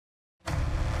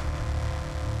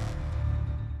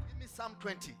Psalm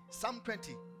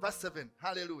 20, verse 7.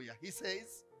 Hallelujah. He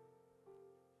says,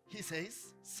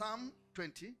 Psalm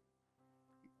 20,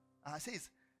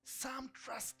 says, some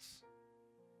trust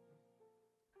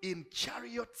in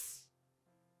chariots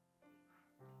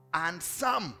and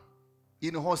some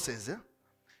in horses.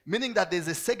 Meaning that there's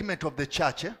a segment of the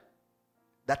church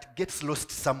that gets lost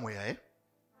somewhere.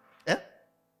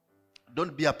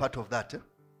 Don't be a part of that.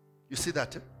 You see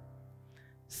that?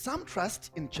 Some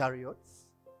trust in chariots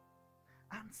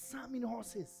and some in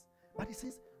horses. But he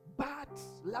says, but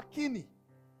lakini,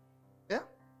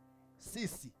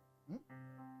 sisi,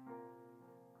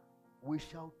 we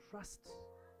shall trust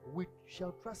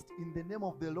in the name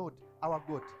of the Lord our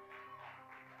God.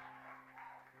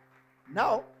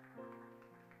 Now,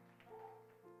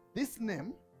 this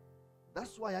name,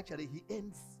 that's why actually he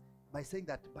ends by saying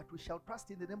that, but we shall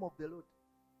trust in the name of the Lord.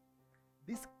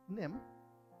 This name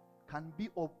can be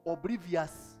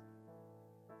oblivious.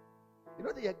 You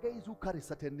know, there are guys who carry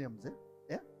certain names,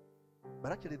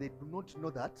 but actually they do not know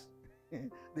that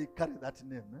they carry that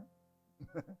name.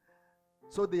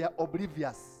 So they are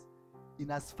oblivious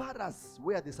in as far as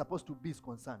where they're supposed to be is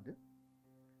concerned.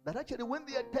 That actually when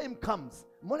their time comes,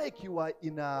 more like you are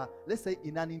in a, let's say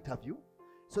in an interview,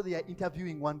 so they are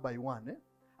interviewing one by one,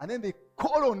 and then they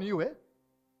call on you,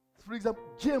 for example,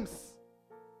 James,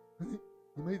 am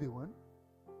I the one?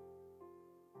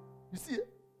 You see,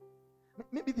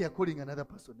 maybe they are calling another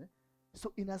person.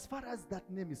 So in as far as that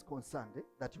name is concerned,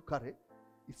 that you carry,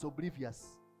 it's oblivious.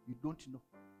 You don't know.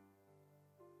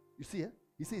 You see,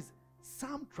 he says,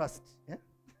 some trust.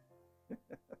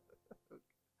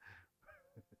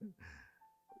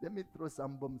 Let me throw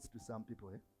some bombs to some people.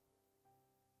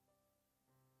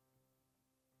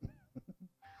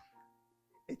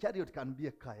 A chariot can be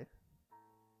a car.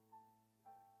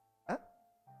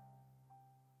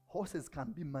 Horses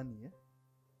can be money.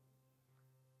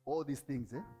 All these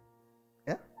things.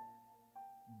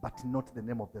 But not the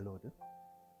name of the Lord.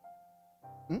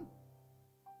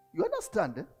 You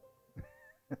understand?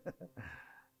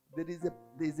 There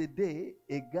is a day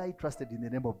a guy trusted in the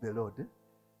name of the Lord.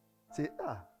 Say,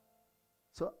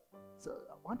 so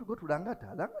I want to go to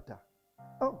Langata.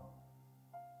 Oh,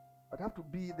 but I have to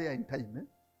be there in time.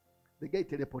 The guy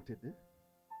teleported.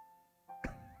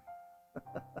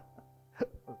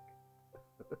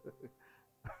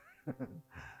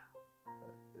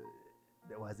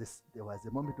 There was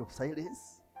a moment of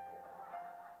silence.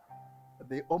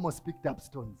 They almost picked up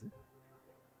stones.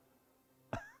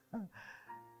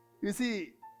 You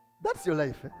see, that's your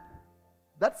life.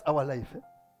 That's our life.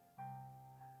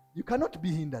 You cannot be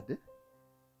hindered.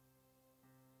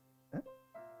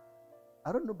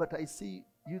 I don't know, but I see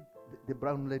you, the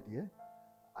brown lady.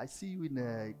 I see you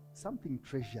in something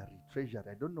treasury.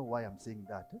 I don't know why I'm saying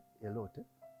that a lot.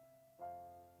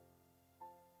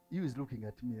 You is looking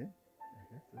at me.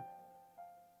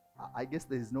 I guess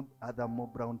there is no other more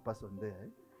brown person there.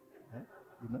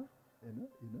 You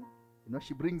know,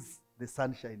 she brings the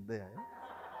sunshine there.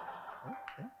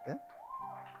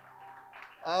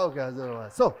 Okay,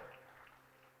 so,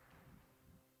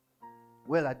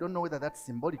 well, I don't know whether that's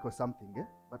symbolic or something,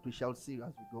 but we shall see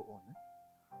as we go on.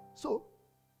 So,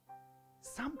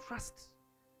 some trust,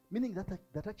 meaning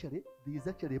that actually there is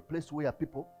actually a place where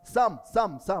people, some,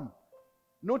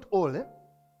 not all,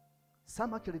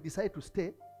 some actually decide to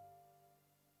stay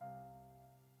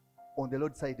on the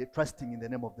Lord's side, trusting in the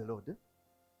name of the Lord.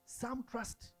 Some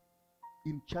trust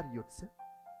in chariots,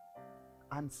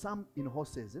 and some in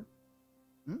horses.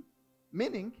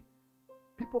 Meaning,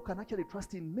 people can actually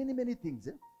trust in many things.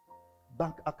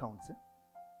 Bank accounts.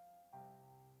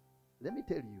 Let me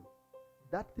tell you,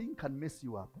 that thing can mess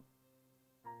you up.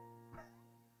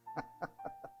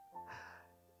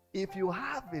 If you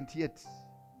haven't yet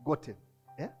gotten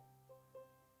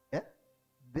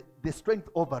the strength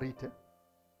over it,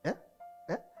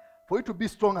 for you to be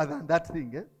stronger than that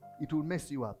thing, it will mess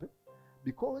you up.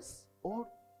 Because,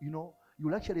 you'll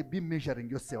actually be measuring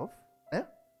yourself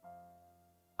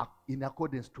in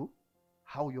accordance to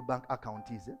how your bank account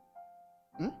is.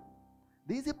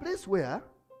 There is a place where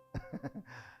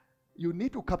you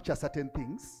need to capture certain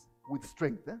things with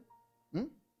strength.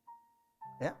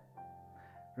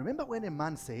 Remember when a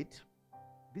man said,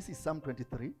 this is Psalm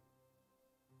 23,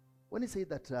 when he said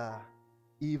that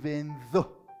even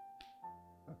though,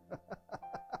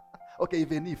 okay,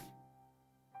 even if,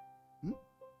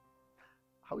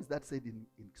 how is that said in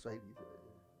Kiswahili?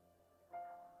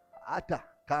 Ata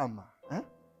kama.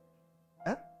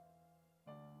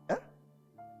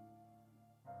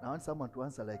 I want someone to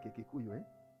answer like a Kikuyu.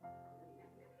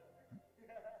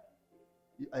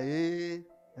 Okay.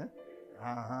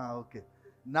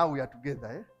 Now we are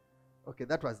together. Okay,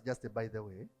 that was just a by the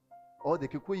way. All the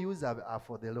Kikuyus are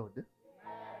for the Lord.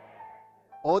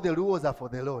 All the rules are for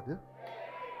the Lord.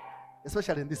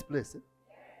 Especially in this place.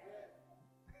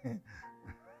 Okay.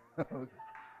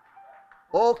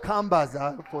 All Kambas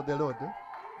are for the Lord.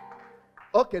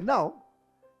 Okay, now,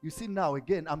 you see now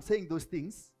again, I'm saying those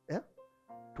things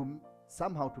to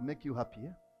somehow to make you happy.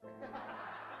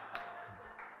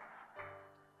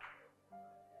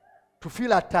 To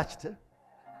feel attached.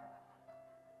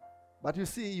 But you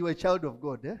see, you're a child of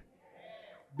God.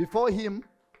 Before him,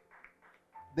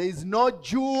 there is no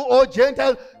Jew or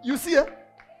Gentile. You see,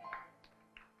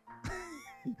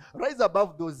 rise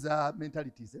above those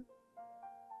mentalities.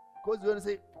 Because you want to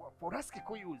say, for us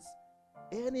Kikuyus,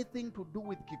 anything to do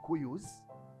with Kikuyus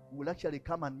will actually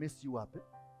come and mess you up.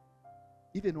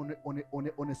 Even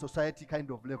on a society kind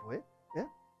of level.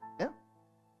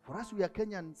 For us, we are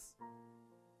Kenyans.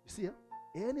 You see,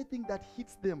 anything that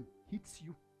hits them hits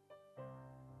you.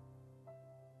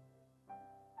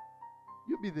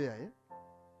 You be there.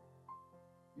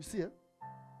 You see,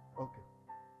 okay.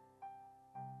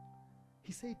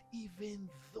 He said, even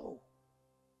though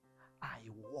I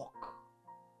walk.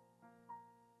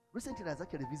 Recently, I was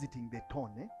actually visiting the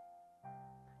town.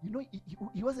 You know,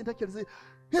 he wasn't actually saying,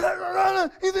 he's in there.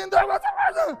 He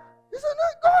said,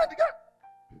 God.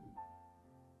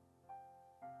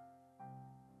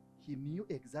 He knew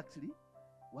exactly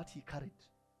what he carried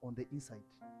on the inside.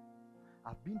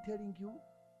 I've been telling you,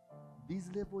 these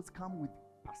levels come with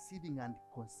perceiving and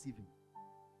conceiving.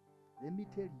 Let me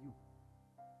tell you,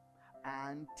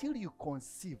 until you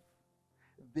conceive,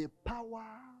 the power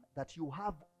that you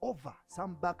have over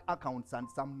some bank accounts and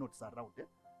some notes around,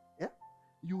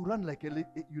 you run like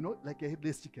like a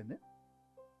headless chicken.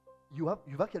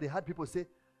 You've actually had people say,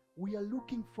 we are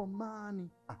looking for money.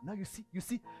 Now you see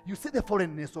the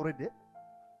foreignness already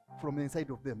from the inside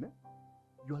of them.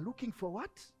 You are looking for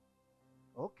what?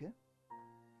 Okay.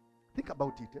 Think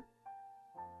about it.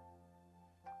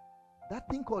 That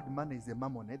thing called money is a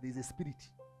mammon. There is a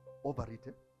spirit over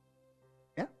it.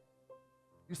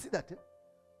 You see that?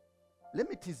 Let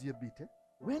me tease you a bit.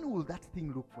 When will that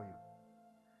thing look for you?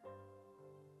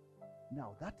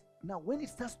 Now when it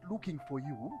starts looking for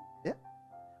you,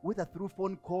 whether through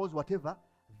phone calls, whatever,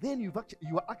 then you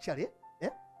are actually,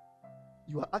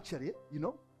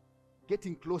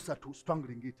 getting closer to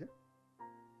strangling it.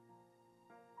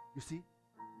 You see,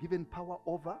 given power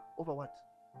over what?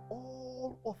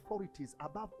 All authorities,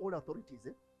 above all authorities.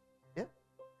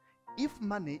 If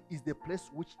money is the place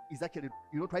which is actually,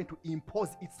 trying to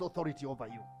impose its authority over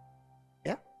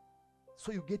you.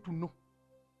 So you get to know.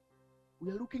 We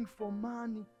are looking for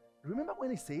money. Remember when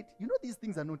he said, these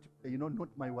things are not,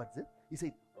 not my words. He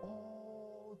said,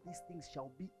 all these things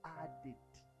shall be added.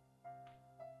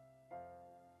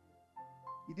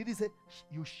 He didn't say,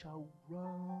 you shall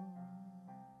run.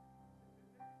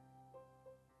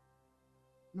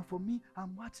 No, for me,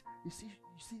 I'm what? You see,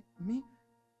 me,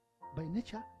 by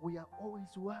nature, we are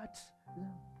always what?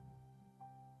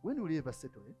 When will you ever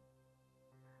settle?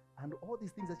 And all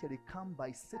these things actually come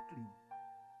by settling.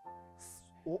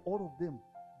 All of them,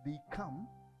 they come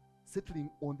settling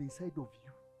on the inside of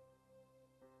you.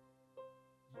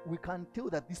 We can tell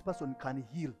that this person can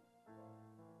heal.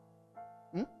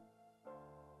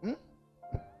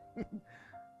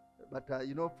 But,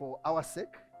 for our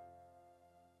sake,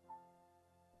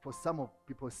 for some of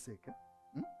people's sake,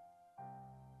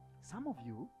 some of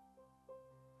you,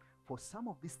 for some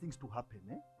of these things to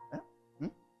happen,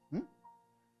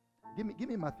 give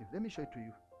me Matthew. Let me show it to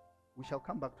you. We shall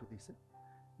come back to this.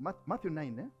 Matthew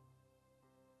 9,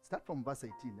 start from verse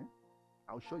 18.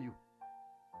 I'll show you.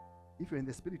 If you're in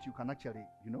the spirit, you can actually,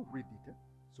 read it.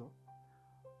 So,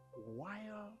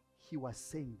 while he was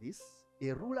saying this,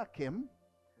 a ruler came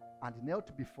and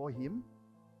knelt before him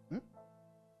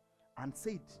and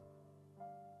said,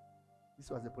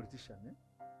 this was a politician,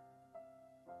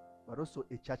 but also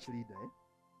a church leader,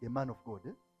 a man of God,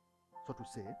 so to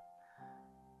say,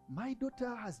 my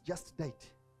daughter has just died.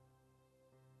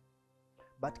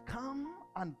 But come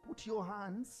and put your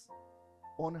hands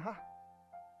on her,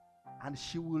 and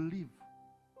she will live.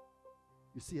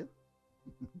 You see,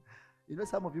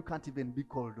 some of you can't even be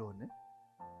called on.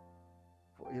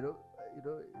 For,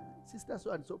 sister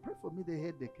so and so, pray for me the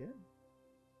headache.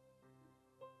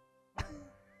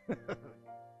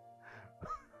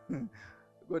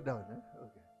 Go down.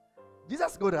 Okay.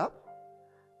 Jesus got up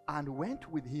and went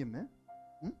with him,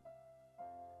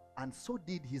 and so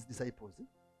did his disciples.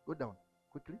 Go down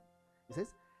quickly. He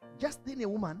says, just then a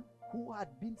woman who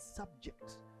had been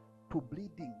subject to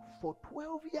bleeding for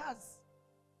 12 years.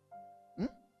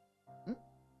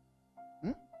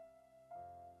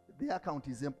 the account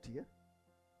is empty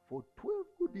for 12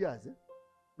 good years.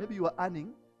 Maybe you are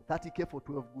earning 30K for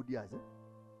 12 good years.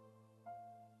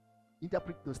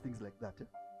 Interpret those things like that.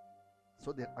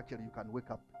 So that actually you can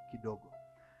wake up kidogo.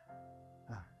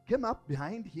 Came up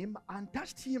behind him and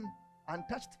touched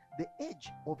the edge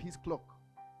of his cloak.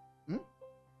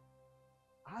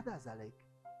 Others are like,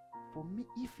 for me,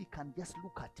 if he can just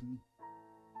look at me.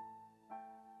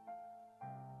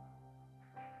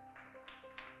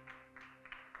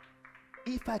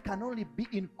 If I can only be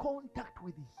in contact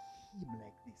with him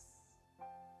like this.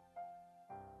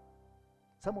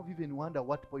 Some of you even wonder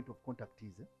what point of contact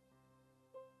is.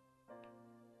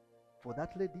 For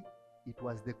that lady, it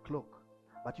was the cloak.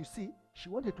 But you see, she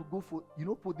wanted to go for,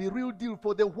 for the real deal,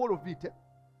 for the whole of it.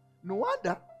 No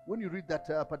wonder, when you read that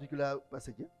particular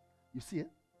passage, you see,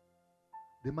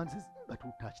 the man says, but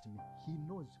who touched me? He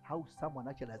knows how someone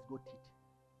actually has got it.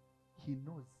 He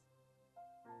knows.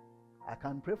 I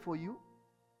can pray for you.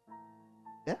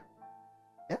 Yeah?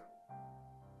 Yeah?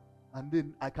 And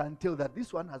then I can tell that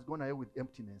this one has gone away with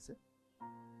emptiness.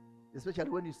 Especially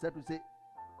when you start to say,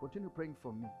 continue praying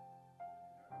for me.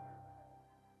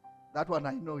 That one,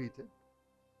 I know it.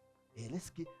 Hey, let's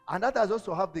get, and others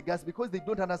also have the gas because they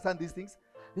don't understand these things.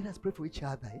 Let us pray for each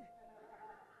other.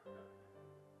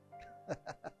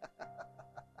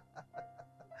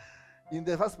 In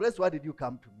the first place, why did you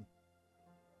come to me?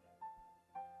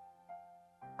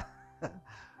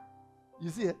 You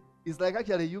see, it's like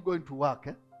actually you going to work.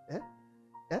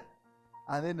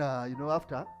 And then,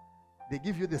 after, they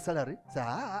give you the salary. Say,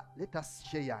 let us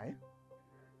share.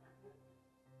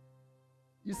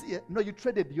 You see, no, you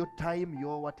traded your time,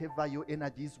 your whatever, your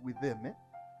energies with them.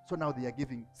 So now they are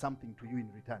giving something to you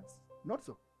in returns. Not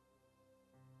so.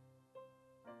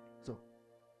 So,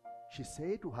 she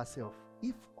said to herself,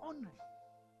 if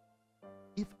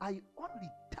I only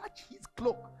touch his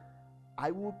cloak, I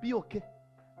will be okay.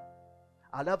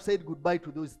 I'll have said goodbye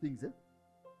to those things.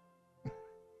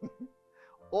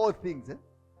 All things.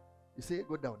 You say,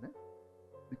 go down.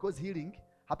 Because healing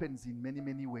happens in many,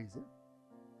 many ways.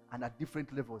 And at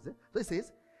different levels. So it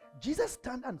says, Jesus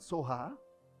turned and saw her.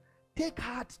 Take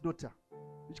heart, daughter.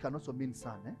 Which can also mean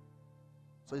son.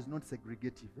 So it's not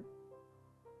segregative.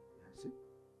 See?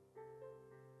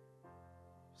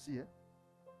 See?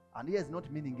 And here is not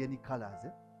meaning any colors.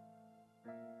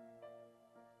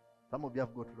 Some of you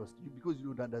have got lost because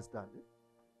you don't understand.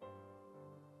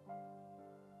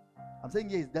 I'm saying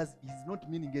here he's not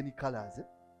meaning any colors.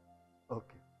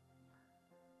 Okay.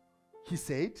 He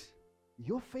said,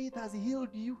 your faith has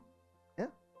healed you. Yeah?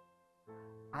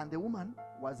 And the woman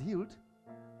was healed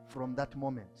from that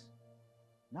moment.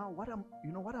 Now, what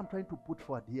I'm trying to put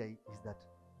forward here is that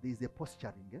there is a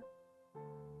posturing.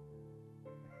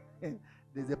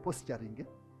 There's a posturing.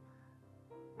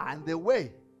 And the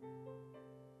way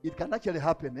it can actually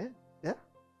happen, yeah?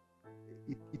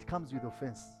 It comes with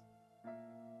offense.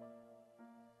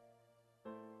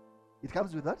 It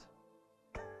comes with that.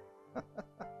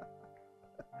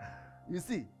 You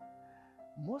see,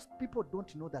 most people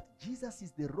don't know that Jesus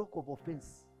is the rock of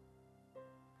offense.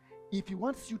 If he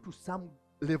wants you to some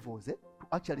levels, to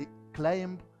actually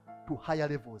climb to higher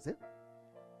levels,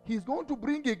 he's going to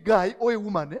bring a guy or a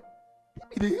woman.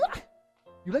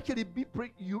 You'll actually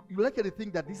you'll actually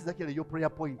think that this is actually your prayer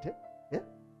point.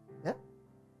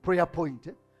 Prayer point.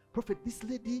 Prophet, this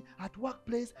lady at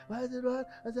workplace,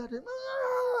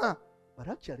 but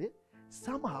actually,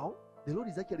 somehow, the Lord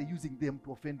is actually using them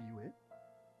to offend you,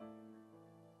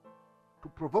 to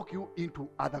provoke you into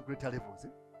other greater levels.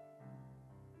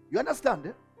 You understand?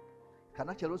 It can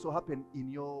actually also happen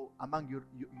in among your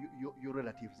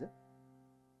relatives.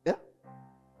 Yeah?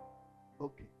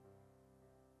 Okay.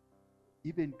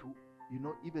 Even to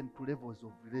levels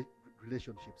of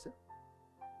relationships.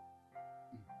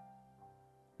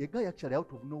 A guy actually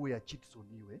out of nowhere cheats on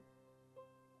you,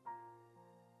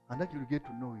 and actually you get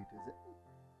to know it, is it?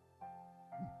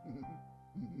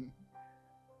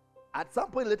 At some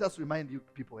point, let us remind you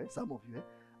people, some of you,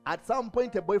 at some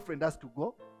point a boyfriend has to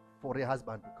go for a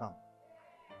husband to come.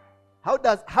 How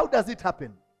does it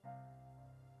happen?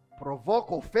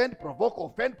 Provoke, offend, provoke,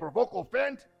 offend, provoke,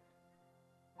 offend.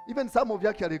 Even some of you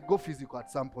actually go physical at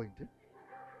some point.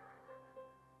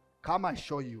 Come, I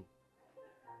show you.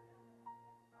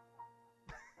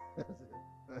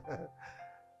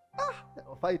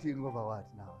 Fighting over what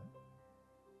now?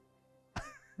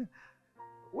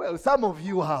 Well, some of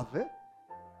you have.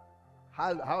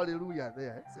 Hallelujah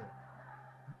there.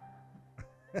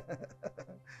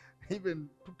 Even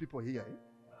two people here.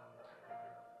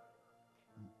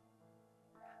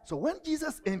 So when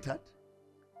Jesus entered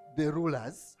the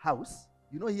ruler's house,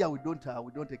 here we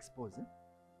don't expose.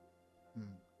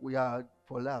 We are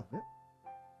for love.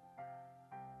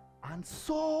 And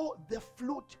so the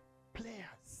flute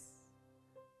players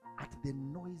at the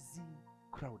noisy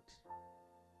crowd.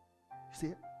 You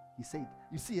see, he said,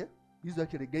 you see, these are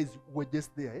actually guys who were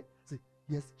just there. See,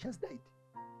 he has just died.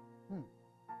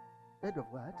 Died of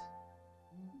what?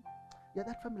 Yeah,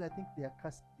 that family, I think they are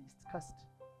cursed. It's cursed.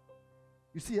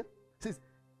 You see,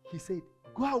 he said,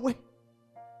 go away.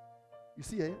 You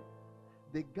see,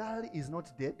 the girl is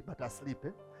not dead but asleep,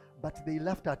 but they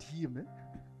laughed at him.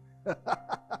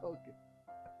 Okay.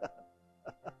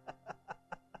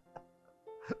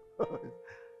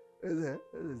 Is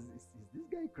this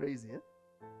guy crazy?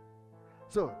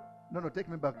 So, no, take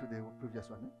me back to the previous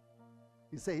one.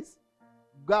 He says,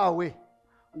 go away.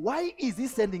 Why is he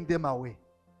sending them away?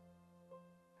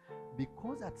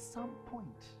 Because at some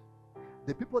point,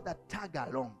 the people that tag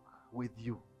along with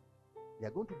you, they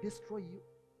are going to destroy you.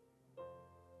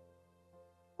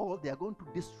 Or they are going to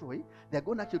destroy, they are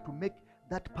going actually to make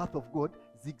that path of God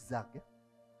zigzag.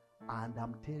 And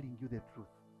I'm telling you the truth.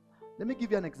 Let me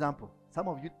give you an example. Some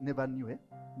of you never knew it.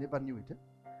 Never knew it.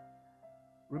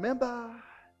 Remember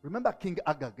King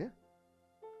Agag?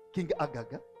 King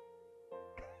Agag?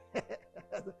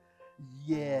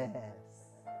 Yes.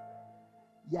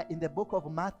 Yeah, in the book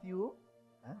of Matthew.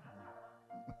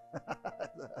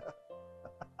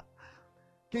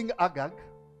 King Agag,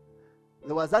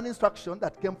 there was an instruction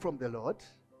that came from the Lord.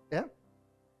 Yeah?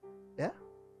 Yeah?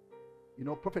 You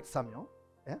know, Prophet Samuel.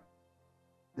 Yeah?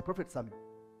 The Prophet Samuel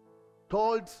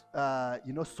told,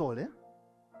 Saul,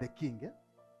 the king.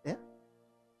 Yeah?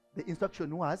 The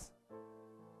instruction was,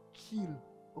 kill.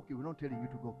 Okay, we're not telling you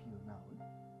to go kill now.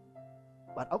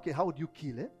 But okay, how would you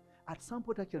kill? At some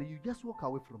point, actually, you just walk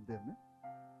away from them.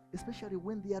 Especially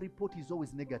when their report is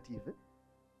always negative.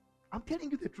 I'm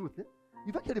telling you the truth.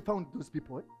 You've actually found those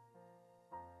people.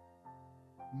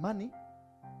 Money.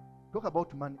 Talk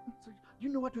about money. So, you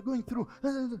know what we're going through.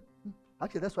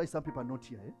 Actually, that's why some people are not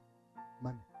here.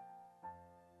 Money.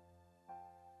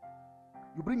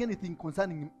 You bring anything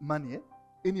concerning money,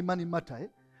 any money matter.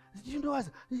 You know,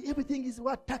 everything is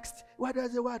what taxed. What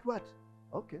does it, what?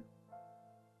 Okay.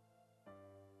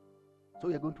 So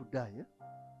you're going to die.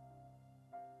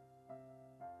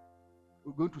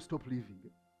 We're going to stop living.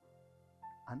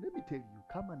 And let me tell you,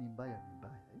 come and imbaya.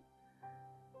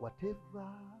 Whatever,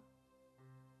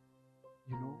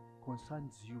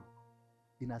 concerns you,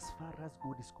 in as far as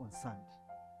God is concerned,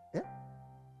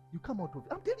 you come out of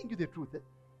it. I'm telling you the truth.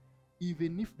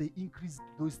 Even if they increase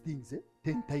those things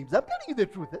 10 times, I'm telling you the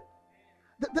truth.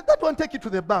 That won't take you to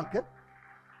the bank.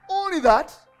 Only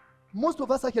that, most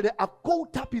of us actually are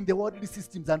caught up in the worldly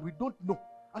systems and we don't know.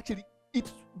 Actually,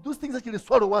 those things actually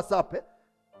swallow us up.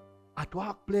 At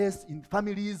workplace, in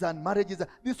families and marriages,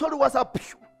 they swallow us up.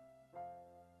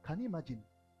 Can you imagine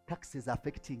taxes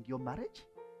affecting your marriage?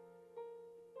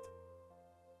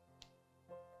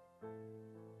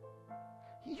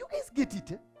 You guys get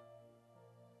it.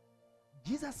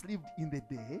 Jesus lived in the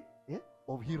day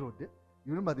of Herod.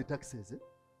 You remember the taxes?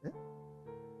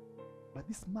 But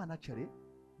this man actually,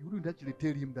 you wouldn't actually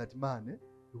tell him that, man,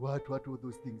 what all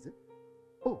those things.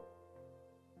 Oh,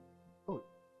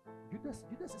 Judas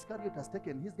Iscariot has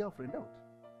taken his girlfriend out.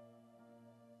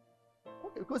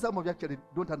 Okay, because some of you actually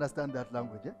don't understand that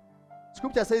language.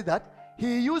 Scripture says that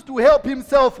he used to help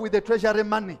himself with the treasury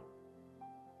money.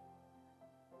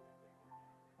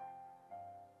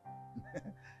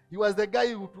 He was the guy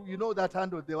who, that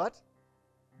handled the what?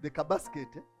 The basket.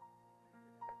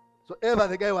 So ever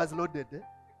the guy was loaded.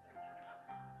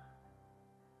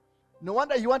 No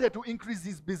wonder he wanted to increase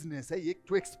his business,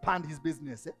 to expand his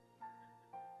business.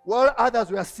 While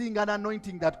others were seeing an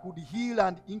anointing that could heal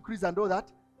and increase and all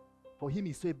that, for him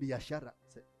he saw a biashara.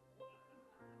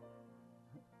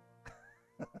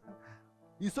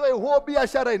 He saw a whole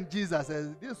biashara in Jesus.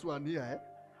 This one here.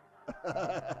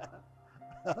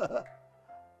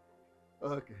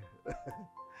 Okay.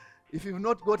 If you've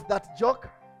not got that joke,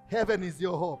 heaven is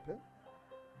your hope.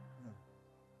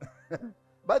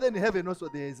 But then in heaven also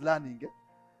there is learning.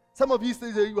 Some of you say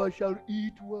you shall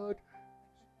eat what?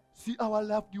 See our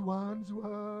loved ones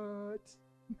what?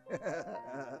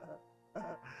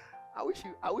 I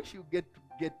wish you get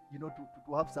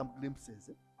to have some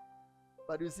glimpses.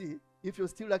 But you see, if you're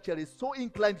still actually so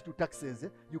inclined to taxes,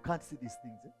 you can't see these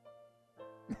things.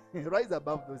 Rise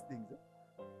above those things.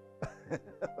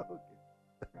 Okay.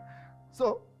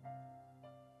 So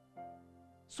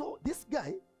this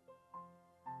guy,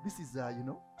 this is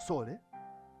Saul,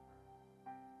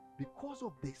 because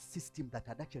of the system that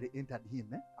had actually entered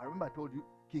him. I remember I told you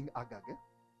King Agag.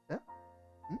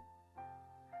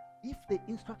 If the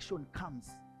instruction comes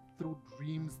through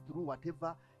dreams, through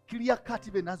whatever clear cut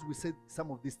even as we said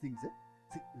some of these things.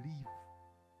 Say, leave.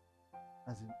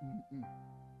 As in,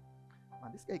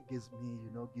 man, this guy gives me,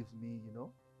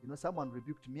 someone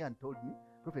rebuked me and told me,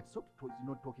 Prophet, stop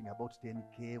talking about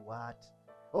 10K, what?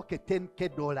 Okay, $10K.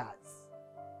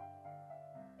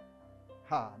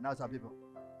 Now some people.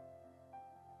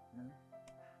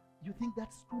 You think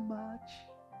that's too much?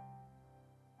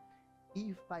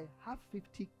 If I have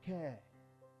 50K,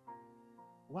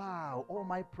 wow, all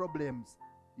my problems,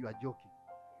 you are joking.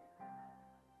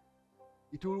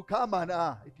 It will come and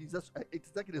it's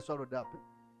actually swallowed up.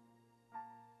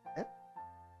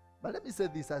 But let me say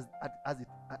this as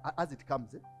it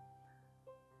comes.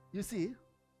 You see,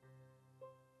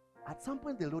 at some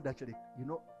point the Lord actually,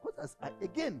 because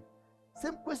again,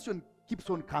 same question keeps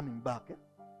on coming back.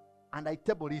 And I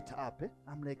table it up.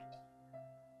 I'm like,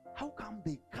 how come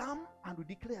they come and we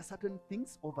declare certain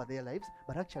things over their lives,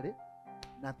 but actually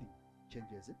nothing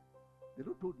changes? The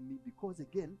Lord told me, because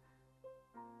again,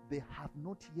 they have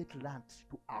not yet learned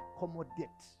to accommodate.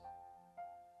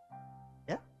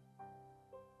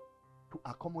 To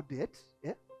accommodate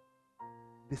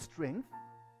the strength.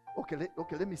 Okay,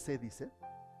 let me say this.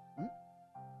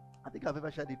 I think I've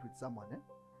ever shared it with someone.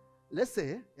 Let's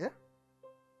say,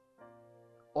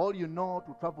 all you know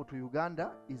to travel to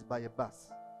Uganda is by a bus.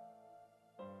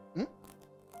 Yeah?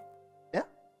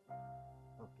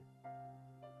 Okay.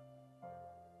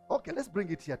 Okay, let's bring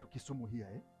it here to Kisumu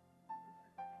here.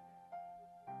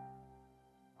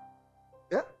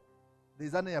 Yeah?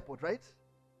 There's an airport, right?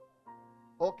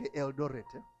 Okay,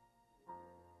 Eldoret.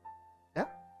 Yeah?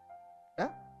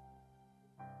 Yeah?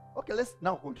 Okay, let's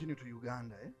now continue to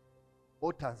Uganda.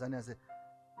 Or Tanzania. Say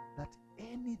that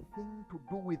anything to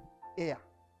do with air.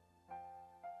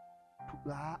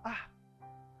 Now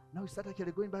you start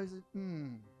actually going back and say,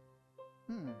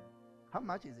 how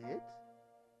much is it?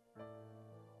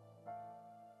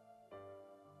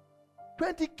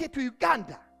 20K to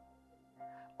Uganda.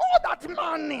 All that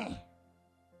money.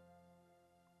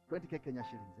 20K Kenya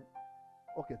shillings.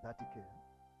 Okay, 30K.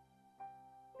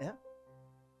 Yeah?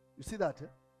 You see that?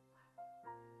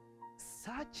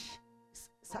 Such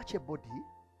a body,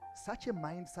 such a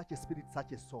mind, such a spirit,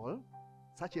 such a soul,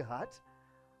 such a heart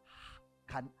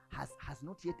has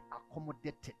not yet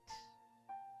accommodated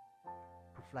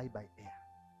to fly by air.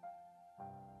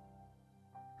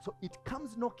 So it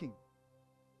comes knocking.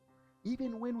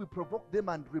 Even when we provoke them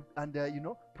and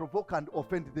provoke and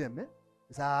offend them,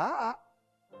 say,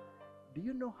 do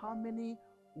you know how many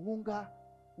Wunga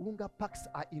packs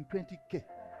are in 20K?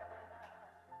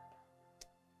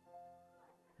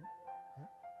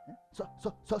 So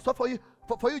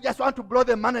for you just want to blow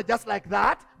the money just like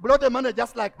that? Blow the money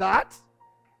just like that?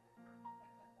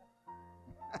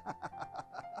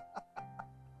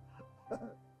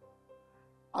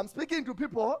 I'm speaking to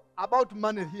people about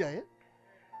money here.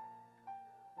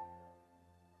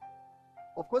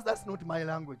 Of course, that's not my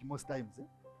language most times.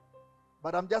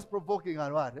 But I'm just provoking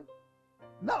and what?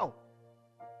 Now,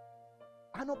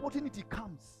 an opportunity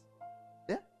comes.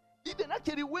 Even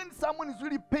actually when someone is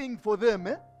really paying for them,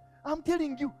 I'm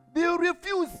telling you, they'll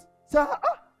refuse. Say,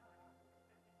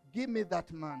 give me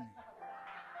that money.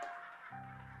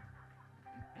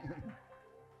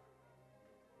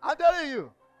 I'm telling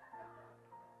you.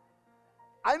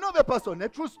 I know the person, a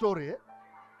true story.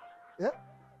 You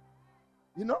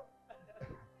know?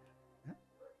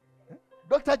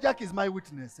 Dr. Jack is my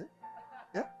witness.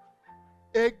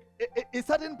 A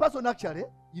certain person actually,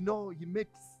 he met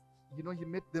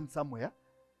them somewhere,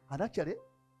 and actually,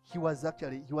 he was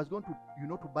going to,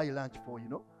 to buy lunch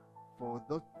for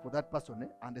that person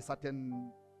and a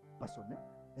certain person,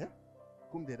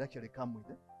 whom they'd actually come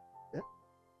with,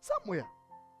 somewhere,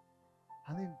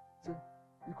 and then so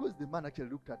because the man actually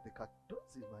looked at the cat, don't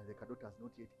see the cat has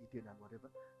not yet eaten and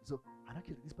whatever. So and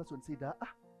actually this person said,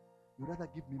 you'd rather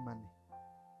give me money.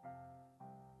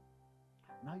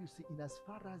 Now you see, in as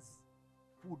far as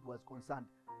food was concerned,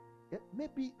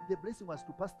 maybe the blessing was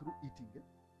to pass through eating.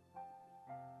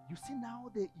 You see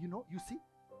now, you see,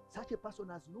 such a person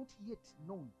has not yet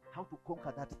known how to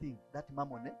conquer that thing, that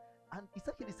mammon. And it's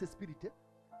actually a spirit.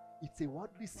 It's a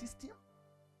worldly system,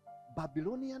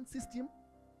 Babylonian system,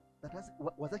 that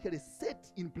was actually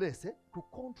set in place to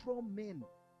control men,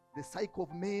 the psyche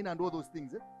of men and all those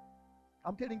things.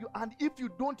 I'm telling you, and if you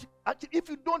don't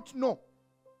know,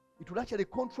 it will actually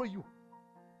control you.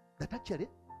 That actually,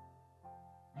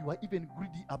 you are even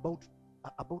greedy about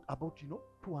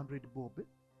 200 bob.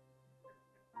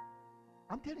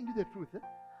 I'm telling you the truth.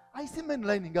 I see men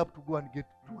lining up to go and get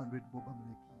 200 bob. I'm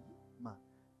like, man.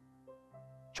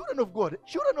 Children of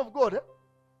God.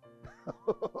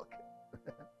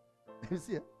 Okay. You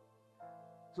see?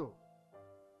 So,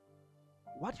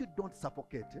 what you don't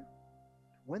suffocate,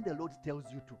 when the Lord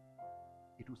tells you to,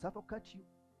 it will suffocate you.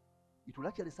 It will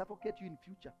actually suffocate you in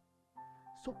future.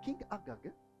 So King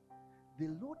Agag, the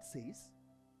Lord says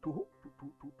to who?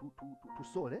 To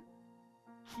Saul,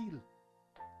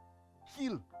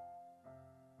 kill.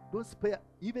 Don't spare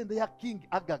even their King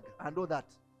Agag and all that.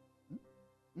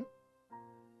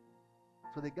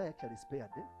 So the guy actually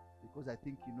spared, because I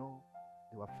think,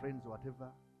 they were friends or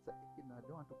whatever. So, I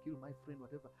don't want to kill my friend,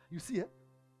 whatever. You see,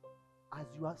 as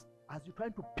you're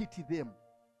trying to pity them,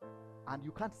 and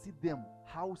you can't see them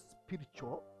how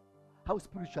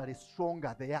spiritually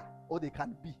stronger they are, or they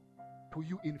can be to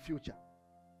you in future.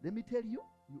 Let me tell you,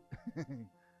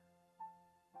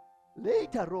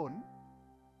 later on,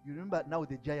 you remember now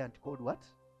the giant called what?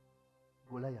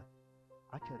 Goliath.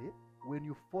 Actually, when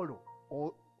you follow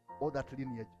all that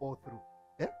lineage all through,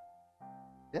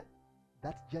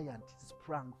 that giant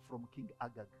sprang from King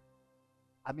Agag.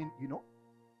 I mean, you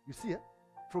see,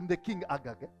 from the King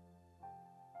Agag.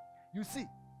 You see,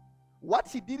 what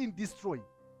he didn't destroy,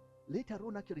 later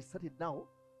on actually started now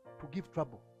to give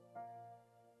trouble.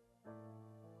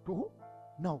 To who?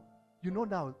 Now,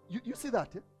 now, you see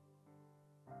that?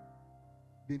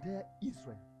 The entire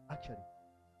Israel actually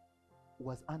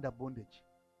was under bondage.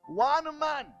 One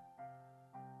man,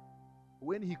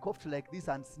 when he coughed like this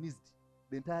and sneezed,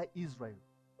 the entire Israel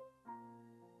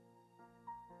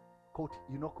caught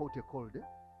a cold.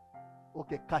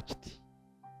 Okay, catched.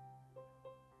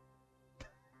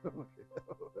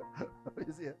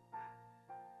 You see?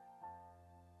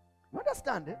 You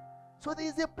understand? So there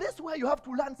is a place where you have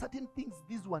to learn certain things,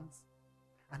 these ones.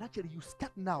 And actually you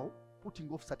start now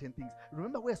putting off certain things.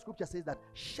 Remember where scripture says that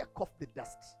shake off the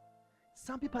dust.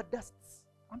 Some people are dusts.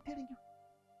 I'm telling you.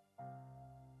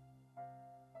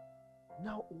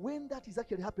 Now, when that is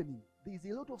actually happening, there is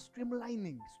a lot of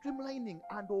streamlining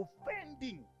and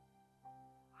offending.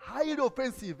 Highly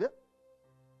offensive.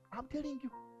 I'm telling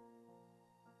you.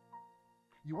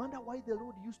 You wonder why the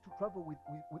Lord used to travel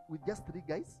with just 3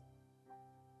 guys?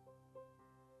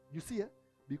 You see,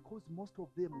 because most of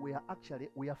them were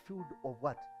filled of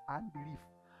what? Unbelief.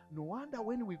 No wonder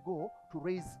when we go to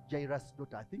raise Jairus'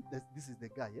 daughter, I think this is the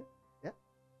guy,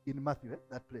 in Matthew,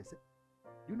 that place.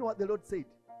 Do you know what the Lord said?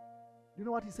 Do you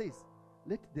know what he says?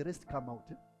 Let the rest come out.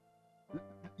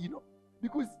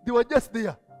 Because they were just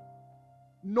there.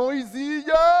 Noisy.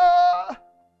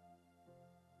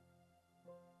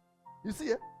 You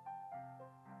see,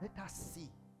 let us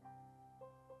see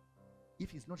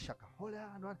if it's not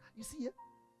Shakahola. You see,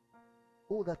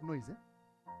 all that noise,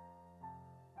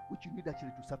 which you need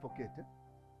actually to suffocate.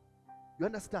 You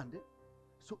understand?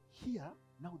 So here,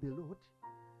 now the Lord,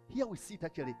 here we see it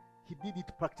actually, he did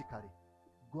it practically.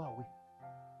 Go away.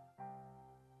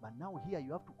 But now here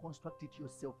you have to construct it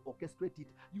yourself, orchestrate it.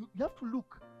 You have to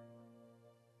look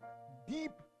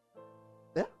deep.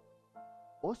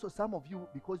 Also, some of you,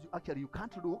 because you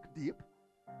can't look deep,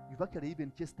 you've actually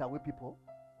even chased away people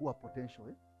who are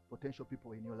potential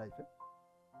people in your life.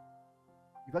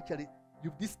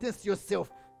 You've distanced yourself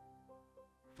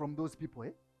from those people.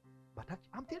 But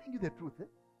I'm telling you the truth.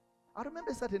 I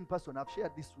remember a certain person, I've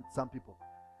shared this with some people.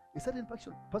 A certain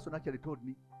person actually told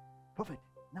me, Prophet,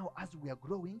 now as we are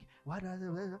growing, but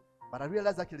I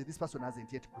realized actually this person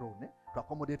hasn't yet grown to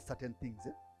accommodate certain things.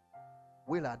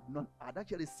 Well, I'd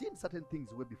actually seen certain things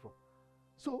way before.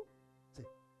 So, say,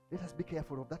 let us be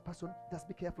careful of that person. Let us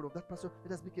be careful of that person.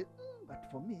 Let us be careful. But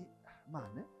for me,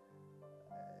 man,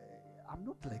 I'm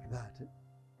not like that.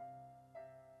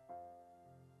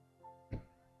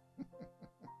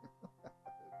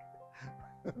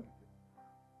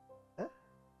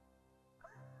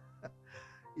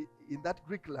 In that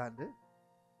Greek land,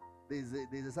 there's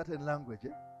a certain language,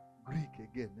 Greek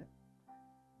again.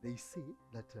 They say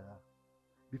that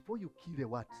before you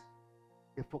kill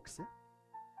a fox,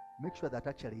 make sure that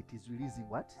actually it is releasing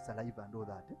saliva and all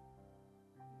that.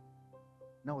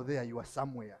 Now there you are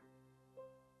somewhere.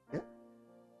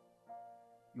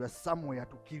 You are somewhere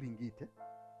to killing it.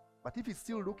 But if it's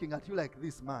still looking at you like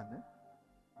this, man,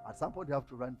 at some point you have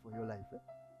to run for your life.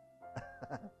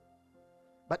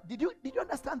 But did you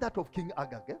understand that of King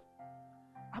Agag?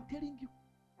 I'm telling you.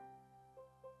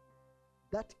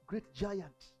 That great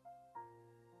giant.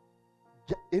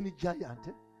 Any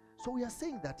giant. So we are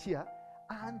saying that here,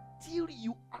 until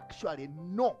you actually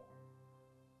know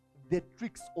the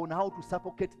tricks on how to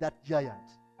suffocate that giant,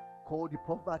 called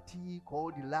poverty,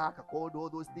 called lack, called all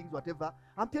those things, whatever,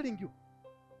 I'm telling you.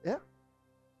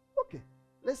 Okay,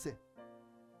 let's say,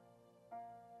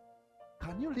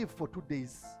 can you live for 2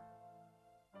 days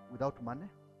without money?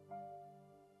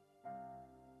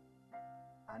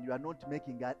 And you are not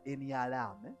making any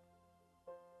alarm.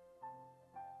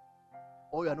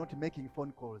 Or you are not making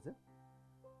phone calls.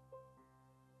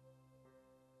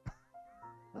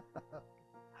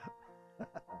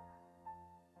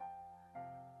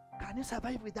 Can you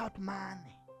survive without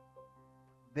money?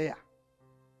 There.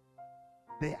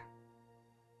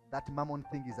 That mammon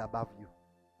thing is above you.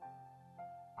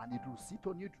 And it will sit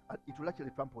on you, it will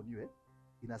actually tramp on you,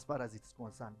 in as far as it's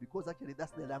concerned. Because actually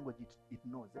that's the language it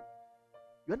knows.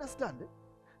 You understand?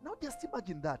 Now just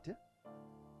imagine that.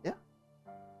 Yeah?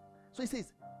 So he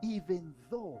says, even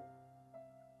though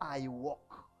I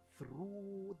walk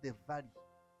through the valley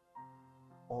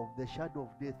of the shadow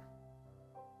of death,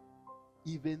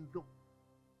 even though,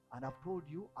 and I've told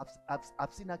you,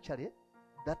 I've seen actually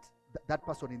that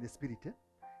person in the spirit.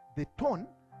 The tone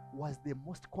was the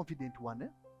most confident one.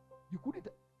 You couldn't,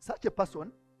 such a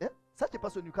person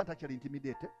you can't actually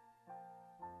intimidate.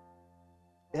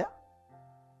 Yeah?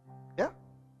 Yeah?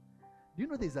 Do you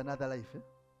know there's another life?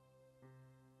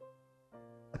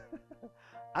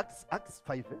 Acts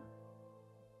 5.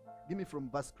 Give me from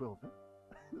verse 12.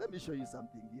 Let me show you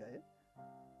something here.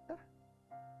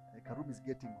 The room is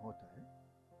getting hotter.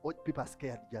 Oh, people are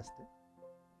scared just.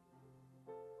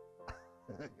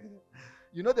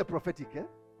 You know the prophetic,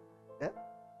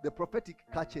 the prophetic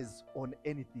catches on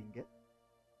anything.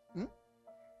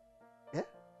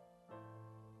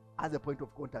 As a point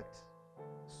of contact.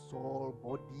 Soul,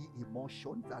 body,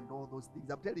 emotions, and all those things.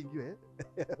 I'm telling you.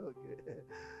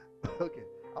 Okay.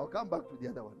 I'll come back to the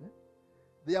other one.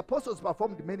 The apostles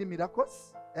performed many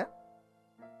miracles,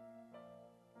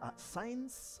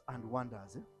 signs and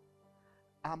wonders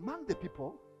among the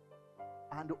people,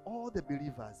 and all the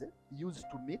believers used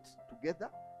to meet together.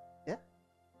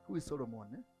 Who is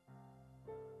Solomon?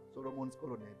 Solomon's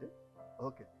colonnade.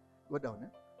 Okay, go down.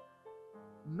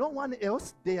 No one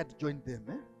else dared join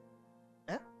them,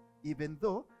 even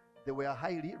though they were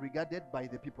highly regarded by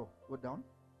the people. Go down.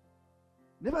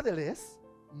 Nevertheless,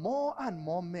 more and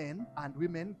more men and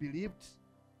women believed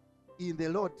in the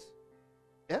Lord,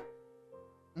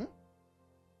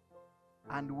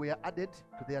 and were added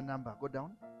to their number. Go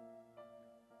down.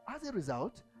 As a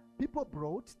result, people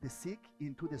brought the sick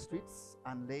into the streets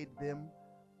and laid them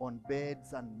on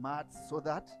beds and mats, so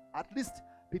that at least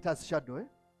Peter's shadow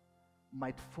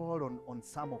might fall on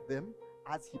some of them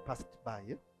as he passed by.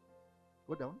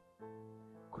 Go down.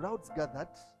 Crowds gathered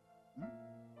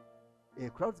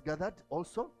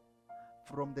also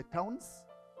from the towns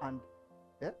and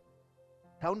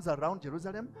towns around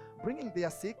Jerusalem, bringing their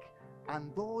sick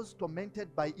and those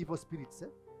tormented by evil spirits.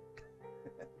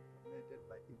 Tormented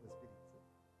by evil spirits.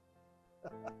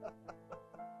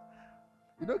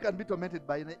 You know, you can be tormented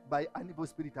by an evil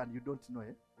spirit and you don't know.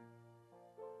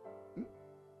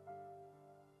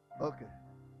 Okay,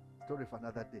 story for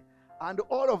another day. And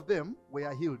all of them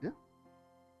were healed.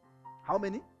 How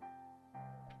many?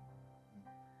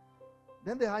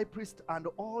 Then the high priest and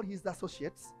all his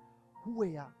associates, who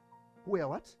were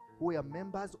what? Who were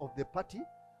members of the party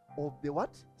of the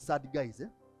what? Sad guys.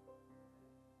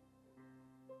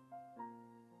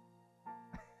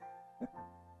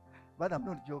 But I'm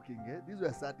not joking. These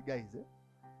were sad guys.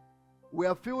 We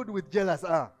are filled with jealous.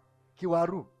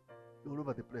 Kiwaru. All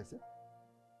over the place.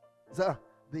 So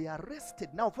they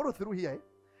arrested. Now follow through here.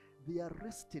 They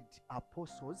arrested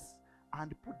apostles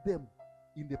and put them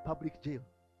in the public jail.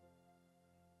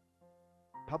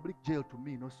 Public jail to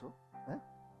mean also.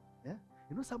 Yeah?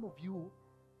 You know, some of you,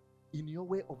 in your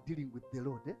way of dealing with the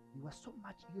Lord, you are so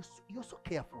much, you're so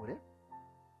careful.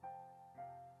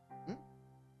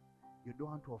 You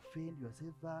don't want to offend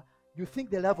yourself. You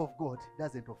think the love of God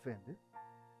doesn't offend.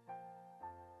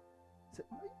 So,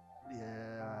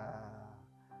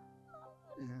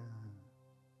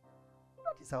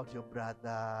 notice out your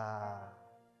brother.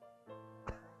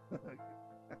 Why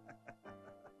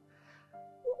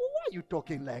are you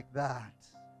talking like that?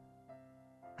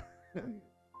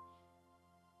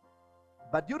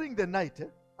 But during the night,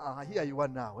 here you are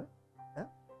now.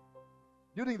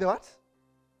 During the what?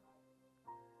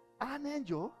 An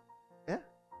angel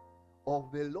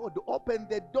of the Lord opened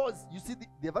the doors. You see,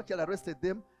 they've actually arrested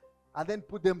them and then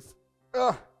put them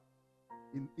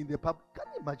in the pub. Can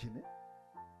you imagine?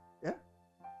 Yeah?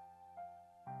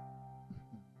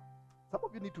 Some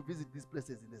of you need to visit these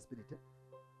places in the spirit.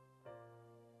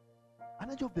 An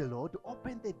angel of the Lord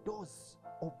opened the doors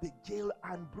of the jail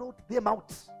and brought them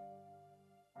out.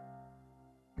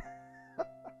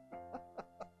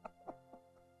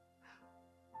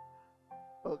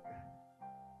 Okay.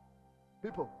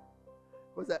 People,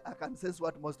 because I can sense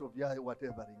what most of you are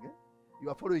whatever. You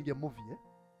are following a movie.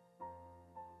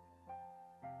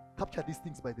 Capture these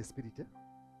things by the Spirit.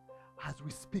 As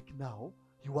we speak now,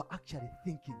 you are actually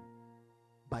thinking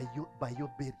by your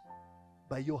belly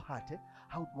by your heart,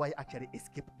 how do I actually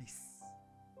escape this?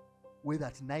 Whether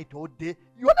at night or day.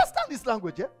 You understand this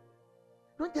language,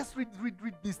 Don't just read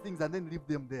these things and then leave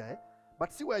them there,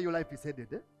 But see where your life is headed,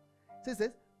 So he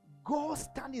says, go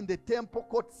stand in the temple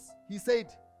courts, he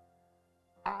said,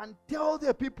 and tell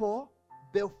the people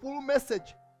the full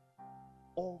message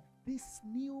of this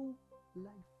new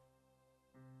life.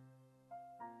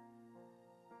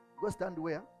 Go stand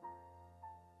where?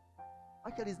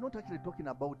 Actually, it's not actually talking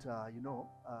about,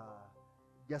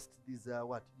 just this,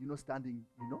 standing,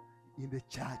 in the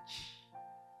church.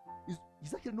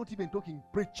 He's actually not even talking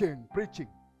preaching.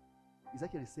 He's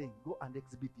actually saying, go and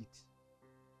exhibit it.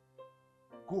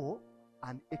 Go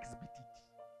and exhibit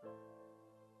it.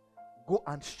 Go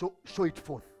and show it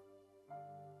forth.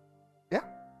 Yeah?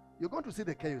 You're going to see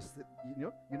the chaos,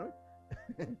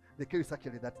 the chaos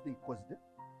actually that thing caused.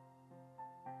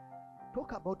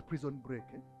 Talk about prison break.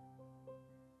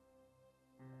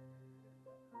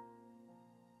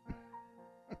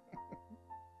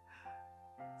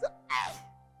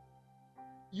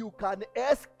 You can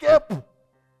escape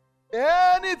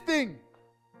anything.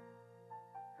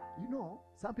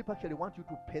 Some people actually want you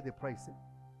to pay the price.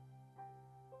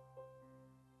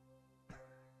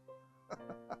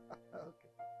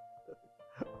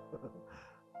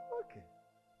 Okay.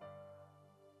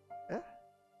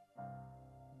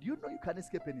 Do you know you can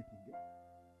escape anything?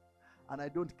 And I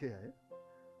don't care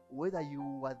whether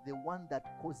you are the one that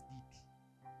caused it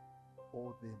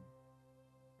or them.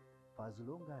 For as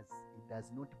long as it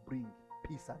does not bring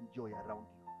peace and joy around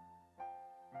you.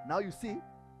 Now you see,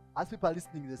 as people are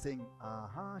listening, they're saying,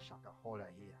 Shakahola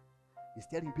here. He's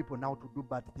telling people now to do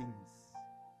bad things.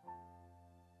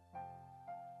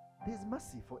 There's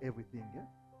mercy for everything.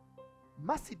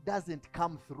 Mercy doesn't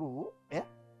come through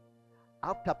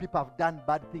after people have done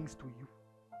bad things to you.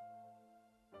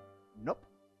 Nope.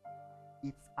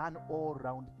 It's an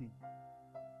all-round thing.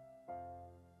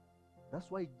 That's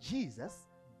why Jesus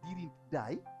didn't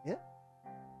die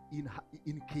in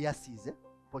chiasis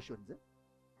portions.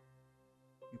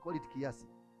 You call it chiasis.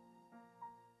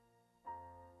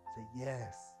 Say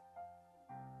yes.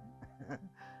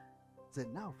 Say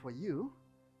now for you,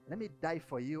 let me die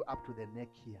for you up to the neck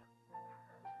here.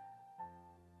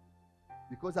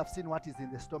 Because I've seen what is in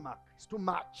the stomach. It's too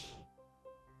much.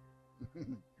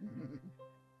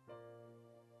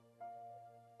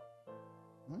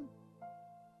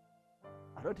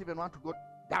 I don't even want to go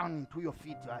down into your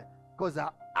feet because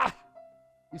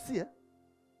you see,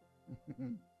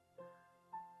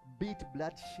 be it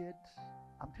bloodshed.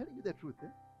 I'm telling you the truth.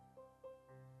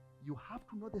 You have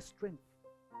to know the strength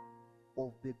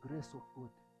of the grace of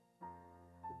God.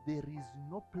 There is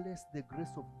no place the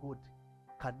grace of God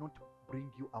cannot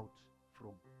bring you out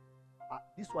from.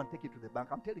 This one, take it to the bank.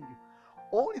 I'm telling you,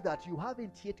 only that you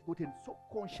haven't yet gotten so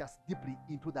conscious deeply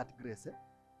into that grace.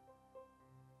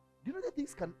 Do you know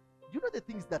the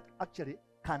things that actually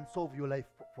can solve your life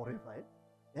forever?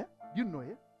 Yeah? You know,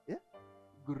 yeah?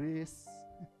 Grace,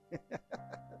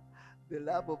 the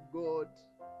love of God.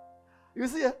 You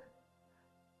see,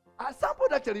 at some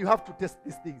point actually you have to test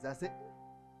these things and say,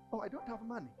 I don't have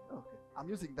money. Okay, I'm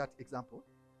using that example.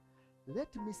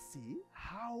 Let me see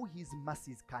how his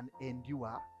mercies can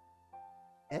endure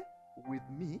with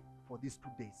me for these 2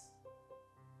 days.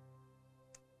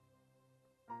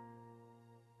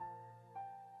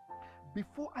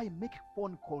 Before I make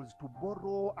phone calls to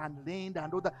borrow and lend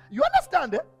and all that. You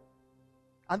understand,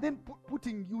 And then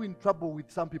putting you in trouble with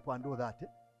some people and all that.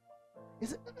 He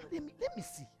said, let me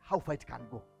see how far it can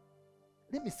go.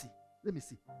 Let me see.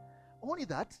 Only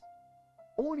that,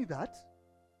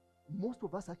 most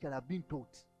of us actually have been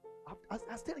taught. I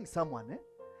was telling someone,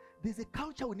 there's a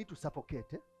culture we need to suffocate.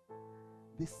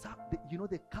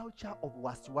 The culture of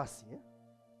wasi-wasi.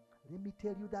 Let me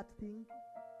tell you that thing.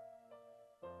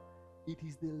 It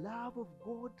is the love of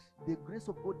God, the grace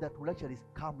of God that will actually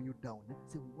calm you down.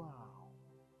 Say, wow.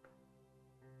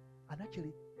 And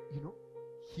actually,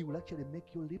 he will actually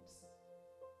make your lips,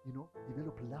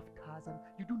 develop laughters. And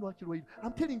you don't know actually what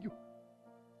I'm telling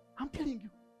you.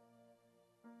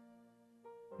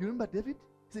 You remember David?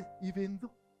 He says, even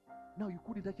though. Now you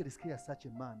couldn't actually scare such a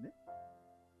man.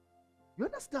 You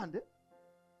understand?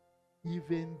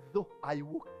 Even though I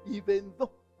walk, even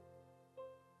though.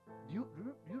 Do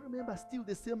you remember still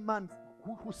the same man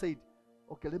who said,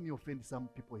 okay, let me offend some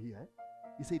people here.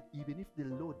 He said, even if the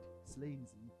Lord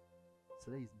slays me.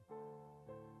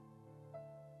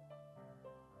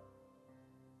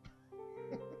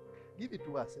 Give it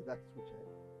to us, that switch.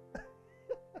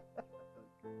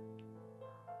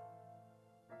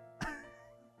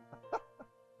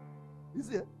 You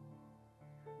see,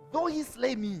 though he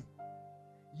slay me,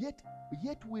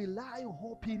 Yet we lie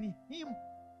hope in him.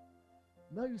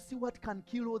 Now you see what can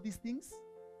kill all these things?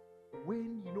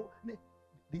 When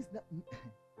there's not,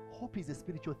 hope is a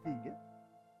spiritual thing.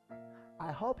 Eh?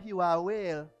 I hope you are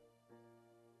well.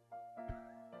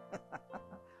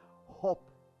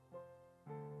 Hope,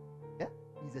 yeah,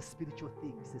 is a spiritual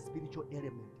thing. It's a spiritual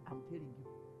element. I'm telling you.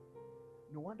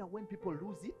 No wonder when people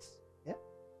lose it, yeah,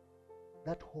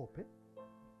 that hope. Eh?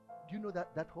 Do you know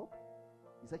that hope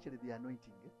is actually the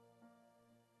anointing? Eh?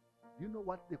 Do you know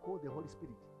what they call the Holy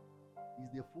Spirit? Is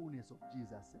the fullness of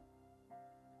Jesus. Eh?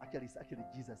 Actually, it's actually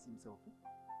Jesus himself. Eh?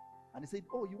 And he said,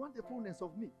 oh, you want the fullness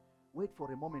of me? Wait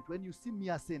for a moment. When you see me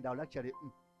ascend, I'll actually...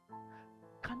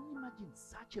 Can you imagine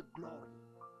such a glory?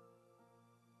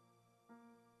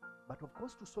 But of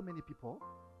course, to so many people,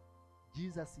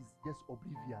 Jesus is just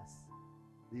oblivious.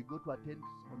 They go to attend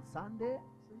on Sunday.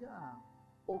 So yeah.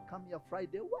 Oh, come here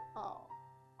Friday. Wow.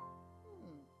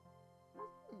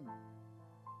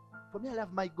 For me, I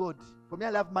love my God. For me, I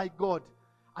love my God.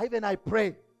 I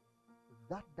pray.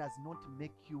 That does not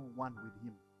make you one with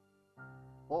him.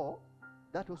 Or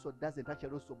that also doesn't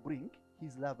actually also bring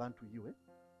his love unto you. Eh?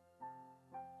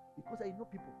 Because I know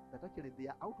people that actually they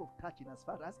are out of touch in as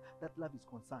far as that love is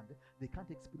concerned. Eh? They can't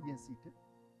experience it. Eh?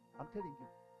 I'm telling you.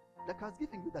 Like I was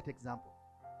giving you that example.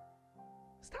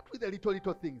 Start with the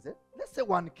little things. Eh? Let's say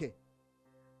 1K.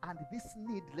 And this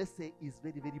need, let's say, is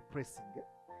very, very pressing.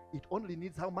 Eh? It only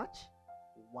needs how much?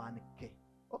 1K.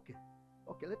 Okay.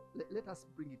 Okay, let us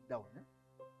bring it down. Eh?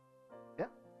 Yeah?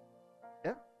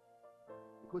 Yeah?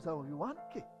 Because I only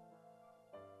 1K.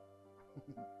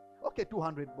 Okay,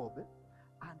 200 bob. Eh?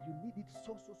 And you need it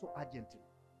so urgently.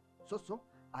 So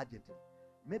urgently.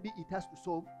 Maybe it has to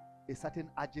solve a certain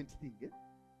urgent thing. Eh?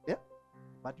 Yeah?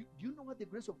 But do you know what the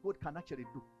grace of God can actually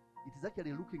do? It is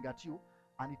actually looking at you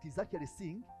and it is actually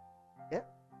seeing, eh,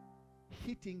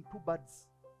 hitting two birds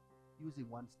using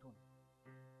one stone.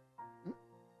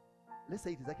 Let's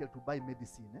say it is actually to buy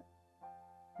medicine. Eh?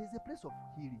 There's a place of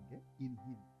healing in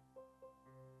him.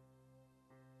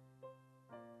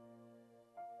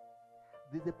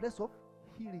 There's a place of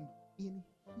healing in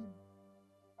him.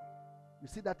 You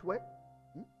see that way?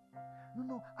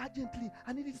 No, urgently.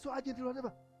 I need it so urgently,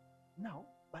 whatever. Now,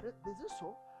 but there's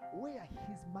also where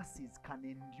his mercies can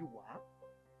endure,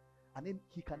 and then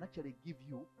he can actually give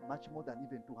you much more than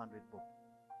even 200 bob.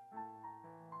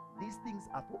 These things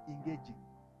are for engaging.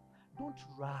 Don't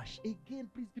rush. Again,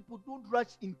 please, people, don't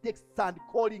rush in texts and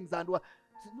callings and what.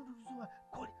 No,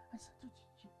 call it. I said,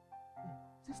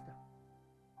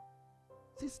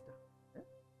 sister. Eh?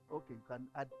 Okay,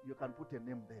 you can put a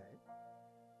name there.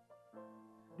 Eh?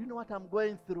 Do you know what I'm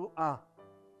going through?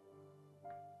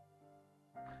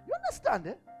 You understand,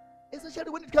 eh? Especially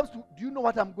when it comes to, do you know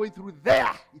what I'm going through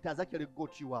there? It has actually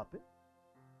got you up.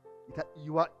 Eh?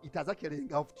 It has actually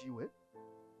engulfed you. Eh?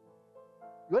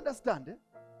 You understand, eh?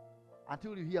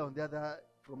 Until you hear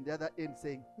from the other end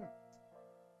saying,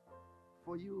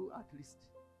 for you at least.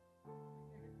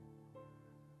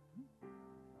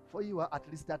 For you at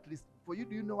least. For you,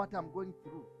 do you know what I'm going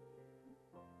through?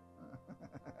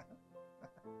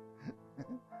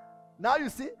 Now you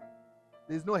see,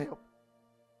 there's no help.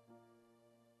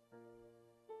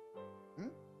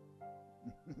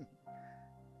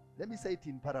 Let me say it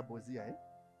in parables here, eh?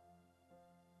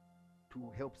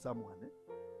 To help someone. Eh?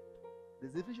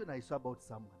 There's a vision I saw about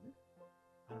someone. Eh?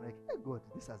 And I'm like, hey God,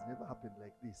 this has never happened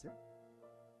like this. Eh?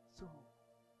 So,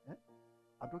 eh?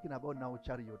 I'm talking about now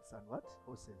chariots and what?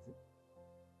 Horses.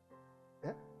 Eh?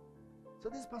 Eh? So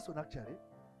this person actually,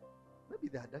 maybe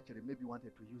they had actually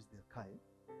wanted to use their car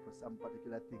for some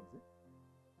particular things. Eh?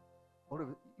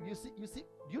 Or you see,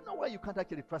 do you know why you can't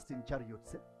actually trust in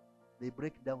chariots? Eh? They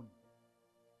break down.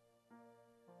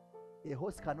 A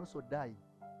horse can also die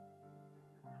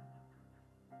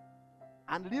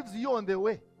and leaves you on the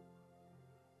way.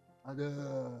 And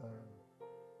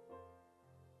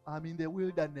I'm in the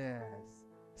wilderness.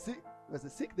 Seek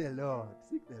the Lord.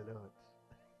 Seek the Lord.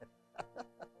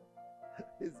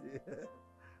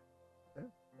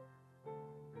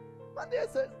 But there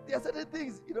are certain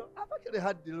things, I've actually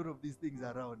had a lot of these things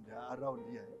around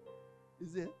here.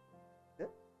 Is it? Yeah?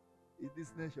 In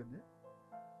this nation, yeah?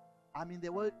 I'm in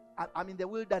the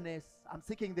wilderness. I'm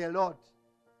seeking the Lord.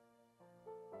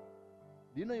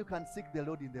 Do you know you can seek the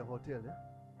Lord in the hotel? Eh?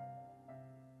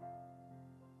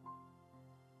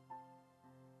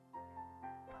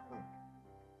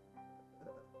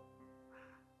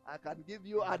 I can give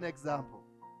you an example.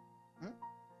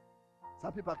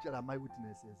 Some people actually are my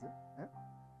witnesses. Eh?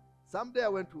 Someday I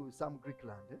went to some Greek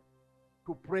land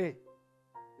to pray.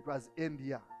 It was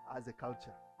India as a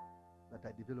culture that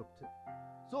I developed.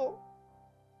 So,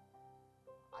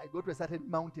 I go to a certain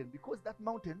mountain because that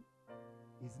mountain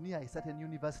is near a certain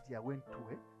university I went to.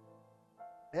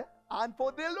 And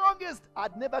for the longest,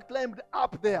 I'd never climbed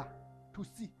up there to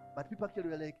see. But people actually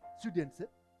were like students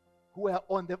who were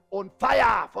on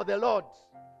fire for the Lord.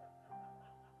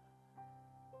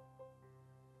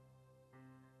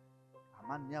 A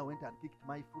man here went and kicked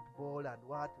my football and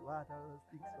what, all those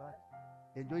things, what.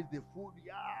 Enjoyed the food,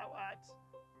 yeah, what.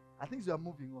 I think they are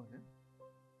moving on.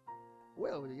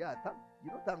 Well, yeah,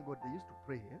 thank God they used to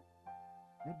pray.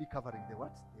 Maybe covering the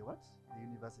what? The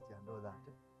university and all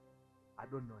that. I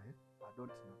don't know. I don't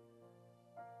know.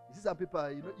 You see some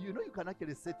people, you can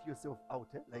actually set yourself out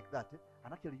like that,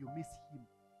 and actually you miss him.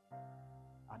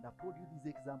 And I've told you these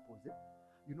examples.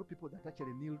 People that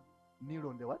actually kneel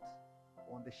on the what?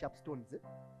 On the sharp stones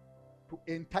to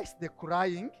entice the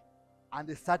crying and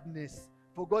the sadness,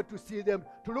 for God to see them,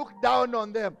 to look down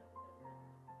on them.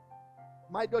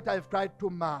 My daughter, I've tried too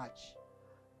much.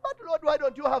 But Lord, why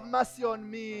don't you have mercy on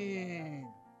me?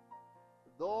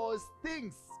 Those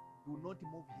things do not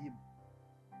move him.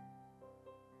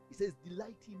 He says,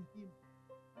 delight in him.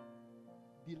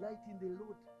 Delight in the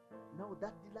Lord. Now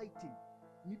that delighting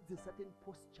needs a certain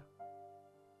posture.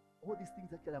 All these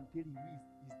things actually I'm telling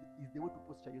you is the way to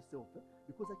posture yourself.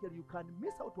 Because actually you can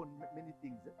miss out on many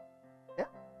things.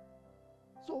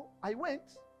 So I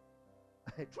went.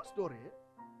 True story.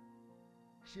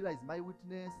 Sheila is my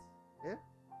witness. A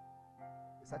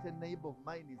certain neighbor of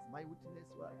mine is my witness.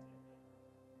 What?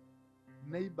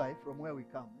 Neighbor from where we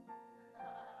come.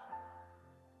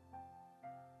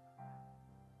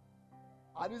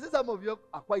 And you see some of you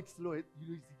are quite slow.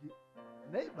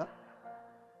 Neighbor.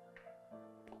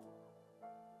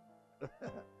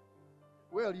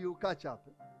 Well, you catch up.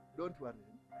 Don't worry.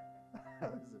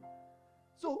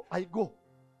 So I go.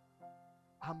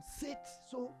 I'm set.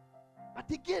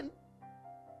 But again,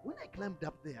 when I climbed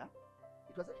up there,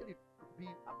 it was actually to be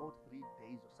about 3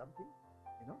 days or something.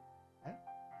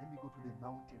 Let me go to the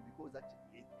mountain, because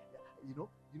actually,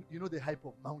 you know the hype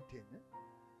of mountain.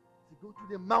 To go to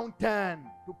the mountain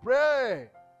to pray.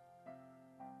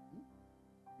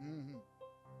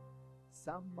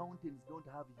 Some mountains don't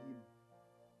have him.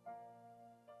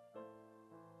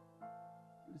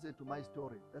 Listen to my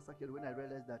story. That's actually when I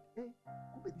realized that,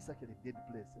 this is actually a dead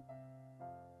place.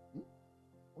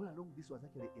 All along, this was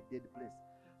actually a dead place.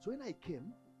 So when I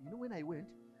came, when I went,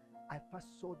 I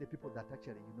first saw the people that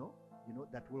actually,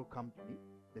 that welcomed me,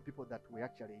 the people that were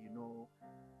actually,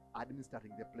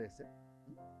 administering the place.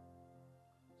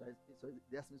 So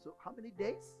they asked me, so how many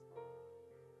days?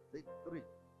 I said, 3.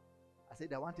 I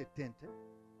said, I want a tent.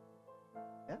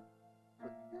 So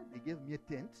they gave me a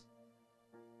tent.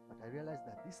 But I realized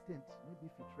that this tent, maybe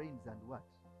if it rains and what?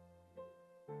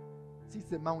 See,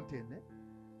 it's a mountain.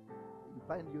 You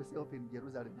find yourself in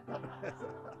Jerusalem.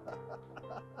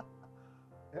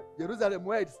 Jerusalem,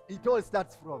 where it all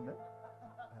starts from.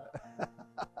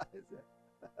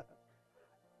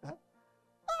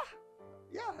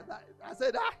 I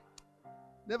said,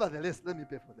 nevertheless, let me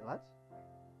pay for the what?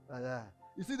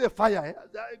 You see the fire,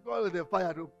 I call the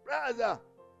fire to brother.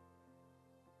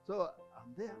 So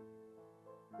I'm there.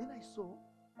 Then I saw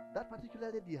that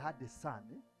particular lady had the son,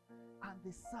 and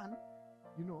the son,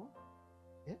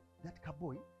 that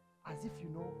cowboy, as if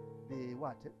the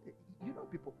what?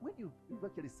 People, when you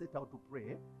actually set out to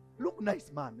pray, look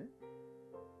nice, man.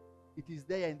 It is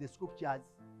there in the scriptures.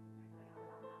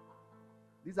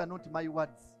 These are not my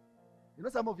words.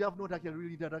 Some of you have not actually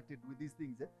really interacted with these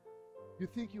things. You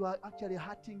think you are actually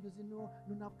hurting. You say, no,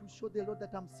 you don't have to show the Lord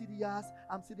that I'm serious.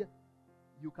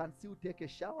 You can still take a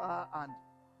shower, and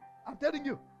I'm telling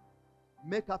you,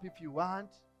 make up if you want.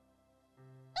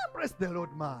 Embrace the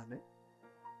Lord, man.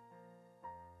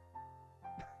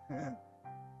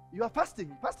 You are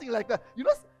fasting like that.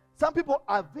 Some people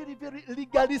are very, very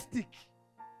legalistic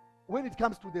when it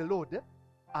comes to the Lord,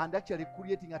 and actually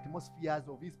creating atmospheres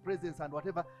of His presence and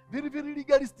whatever. Very, very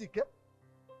legalistic.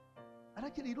 And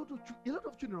actually, a lot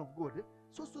of children of God,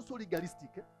 so legalistic.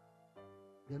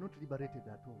 They are not liberated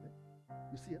at all.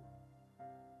 You see?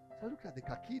 So I looked at the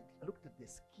kid, I looked at the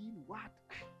skin. What?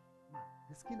 Man,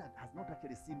 the skin has not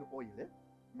actually seen oil,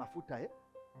 mafuta,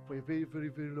 for a very, very,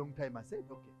 very long time. I said,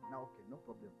 okay, no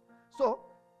problem. So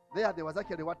there was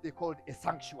actually what they called a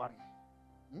sanctuary.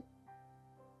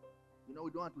 We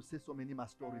don't want to say so many more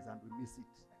stories and we miss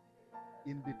it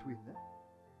in between.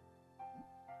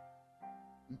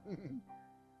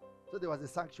 So there was a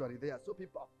sanctuary there. So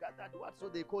people gathered what? So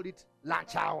they called it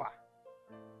lunch hour.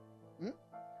 So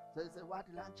they said, what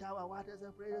lunch hour? What is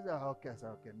the prayer? Okay,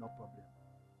 no problem.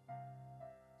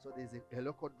 So there's a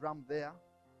local drum there.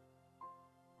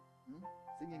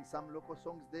 Singing some local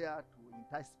songs there to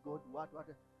entice God. What?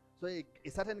 So a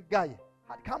certain guy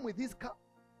had come with his car,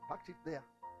 parked it there.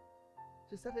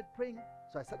 So he started praying.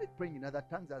 So I started praying in other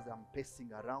tongues as I'm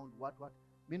pacing around, what.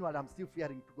 Meanwhile, I'm still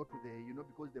fearing to go to the,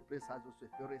 because the place has also a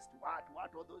forest,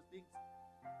 all those things.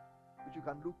 Which you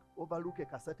can overlook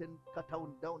a certain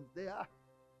town down there.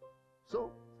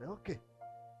 So, say, okay.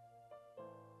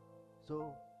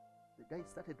 So, the guy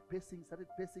started pacing,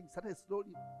 started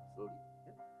slowly. Yeah?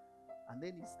 And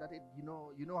then he started, you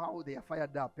know how they are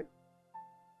fired up. Eh?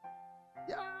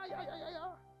 Yeah.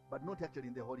 But not actually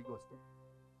in the Holy Ghost. Eh?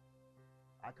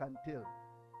 I can tell.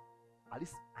 At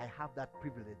least I have that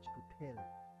privilege to tell.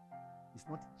 It's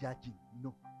not judging,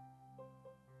 no.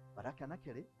 But I can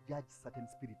actually judge certain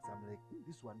spirits. I'm like,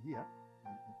 this one here.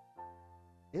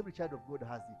 Every child of God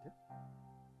has it.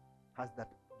 Has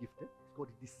that gift. It's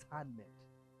called discernment.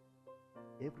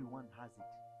 Everyone has it.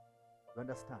 You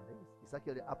understand? It's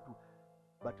actually up to,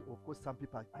 but of course some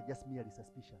people are just merely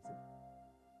suspicious.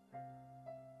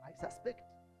 I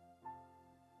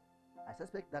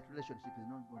suspect that relationship is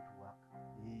not going to work.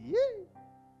 Yeah.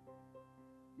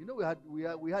 We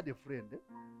had a friend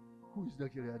who is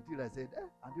actually, until I said,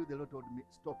 until the Lord told me,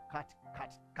 stop, cut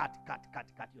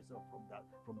yourself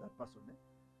from that person.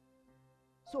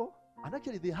 So, and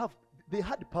actually they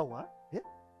had power.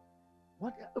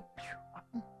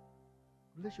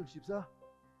 Relationships,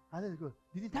 and then they go,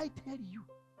 didn't I tell you?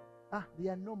 They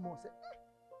are no more. Say,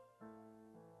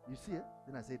 you see,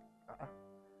 then I said,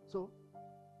 So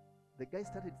the guy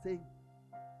started saying,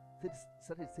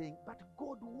 but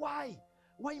God, why?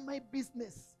 Why my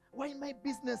business? Why my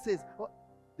businesses?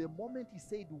 The moment he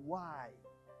said why,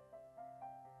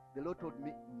 the Lord told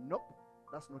me, nope,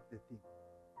 that's not the thing.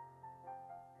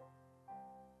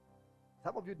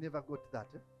 Some of you never got that.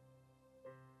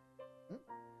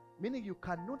 Meaning you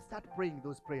cannot start praying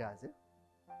those prayers.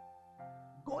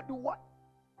 God, what?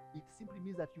 It simply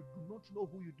means that you do not know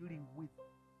who you're dealing with.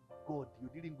 God. You're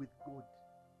dealing with God.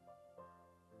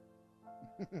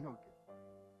 Okay.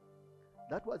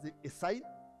 That was a sign.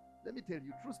 Let me tell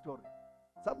you, true story.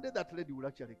 Someday that lady will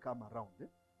actually come around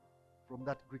from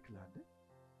that Greek land.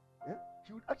 Yeah?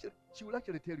 She will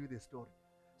actually tell you the story.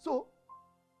 So,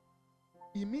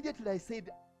 immediately I said,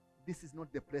 this is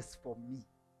not the place for me.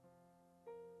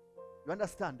 You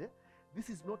understand? This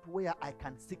is not where I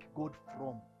can seek God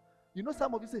from.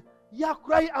 Some of you say, yeah,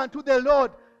 cry unto the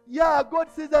Lord. Yeah, God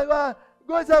says, God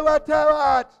says,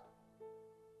 what?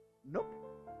 Nope.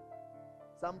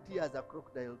 Some tears are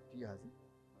crocodile tears.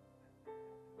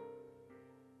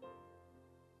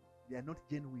 They are not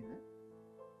genuine.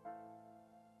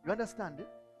 You understand?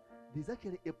 There's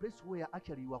actually a place where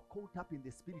actually you are caught up in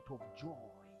the spirit of joy.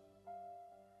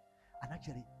 And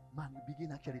actually, man, you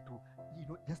begin actually to,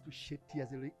 just to shed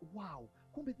tears. Like, wow,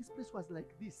 kumbe this place was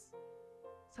like this.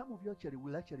 Some of you actually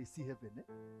will actually see heaven,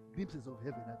 glimpses of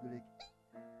heaven, and be like,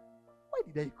 why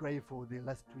did I cry for the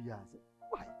last 2 years?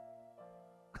 Why?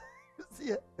 You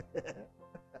see it?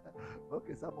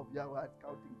 Okay, some of you are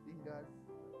counting fingers.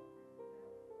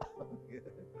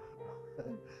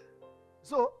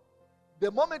 So,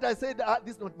 the moment I said,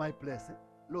 this is not my place,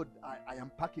 Lord, I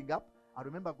am packing up. I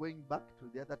remember going back to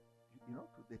the other,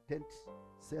 to the tent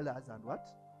sellers and what?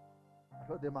 I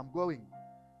told them, I'm going.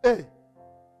 Hey!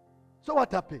 So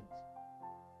what happened?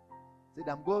 Said,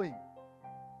 I'm going.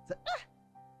 Said,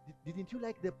 didn't you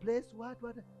like the place? What?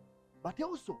 But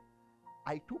also,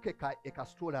 I took a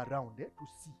stroll around to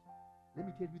see. Let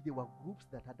me tell you, there were groups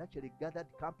that had actually gathered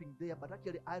camping there, but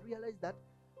actually I realized that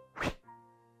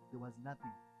there was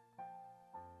nothing.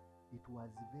 It was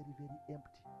very, very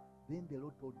empty. Then the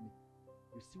Lord told me,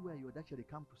 you see where you had actually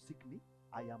come to seek me?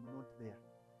 I am not there.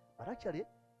 But actually,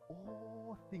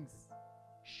 all things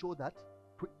show that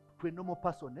to a normal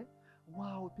person,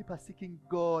 wow, people are seeking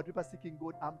God,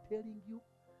 I'm telling you,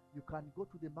 you can go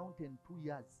to the mountain 2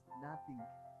 years, nothing.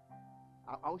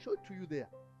 I'll show it to you there.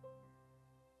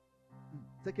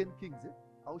 2 Kings,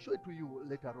 I'll show it to you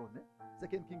later on. 2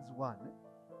 Kings 1.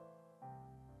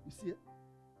 You see?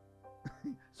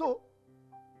 So,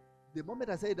 the moment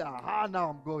I said, now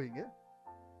I'm going,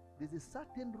 there's a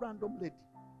certain random lady.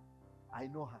 I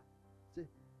know her. Say,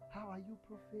 how are you,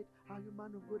 prophet? How are you,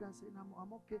 man of God? And saying,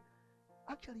 I'm okay.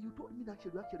 Actually, you told me that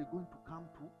you're actually going to come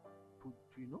to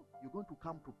you're going to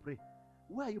come to pray.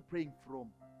 Where are you praying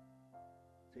from?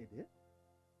 Said,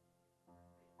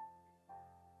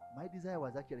 my desire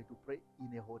was actually to pray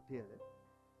in a hotel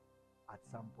at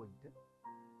some point.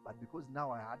 But because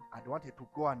now I wanted to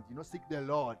go and seek the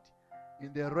Lord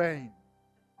in the rain.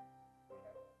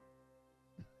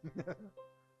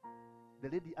 The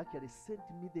lady actually sent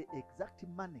me the exact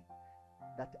money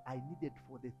that I needed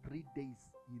for the 3 days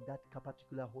in that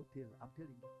particular hotel. I'm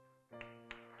telling you.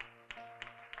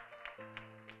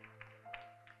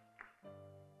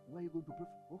 Where are you going to pray?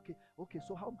 Okay.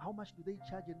 So how much do they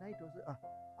charge a night?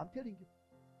 I'm telling you.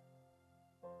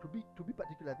 To be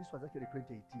particular, this was actually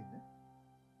 2018.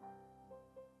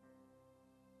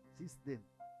 Since then,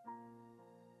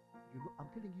 I'm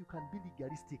telling you, you can be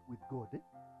legalistic with God.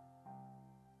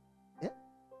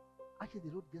 Actually,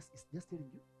 the Lord is just telling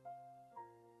you.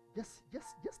 Just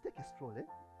take a stroll.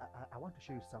 I want to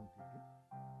show you something.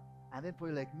 And then for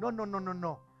you, like, no.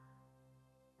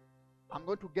 I'm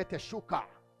going to get a shuka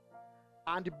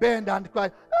and bend and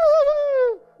cry.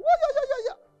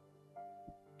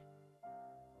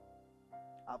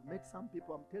 I've met some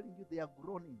people, I'm telling you, they are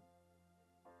groaning.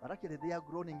 But actually, their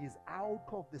groaning is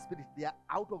out of the spirit. They are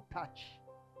out of touch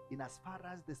in as far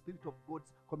as the Spirit of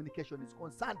God's communication is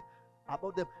concerned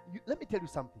about them. Let me tell you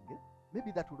something.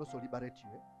 Maybe that will also liberate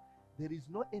you. There is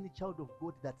no any child of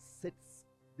God that sets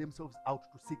themselves out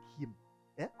to seek Him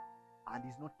and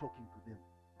is not talking to them.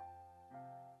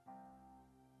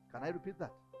 Can I repeat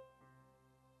that?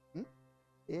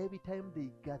 Every time they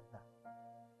gather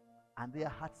and their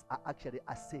hearts are actually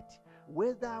set,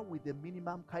 whether with the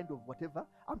minimum kind of whatever,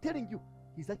 I'm telling you,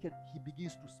 he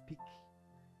begins to speak.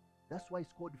 That's why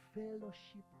it's called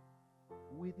fellowship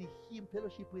with Him,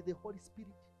 fellowship with the Holy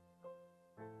Spirit.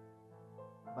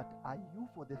 But are you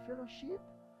for the fellowship?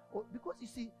 Or because you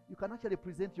see, you can actually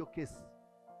present your case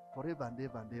forever and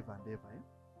ever and ever and ever.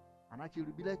 And actually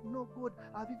you'll be like, no, God,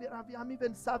 I'm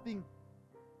even serving.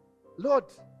 Lord,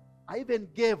 I even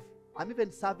gave. I'm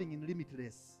even serving in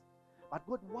limitless. But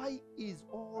God, why is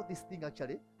all this thing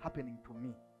actually happening to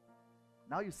me?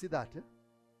 Now you see that.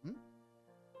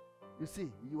 You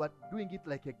see, you are doing it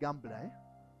like a gambler.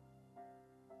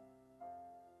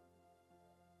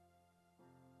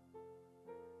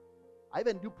 I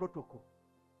even do protocol.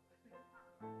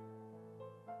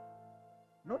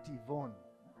 Not Yvonne.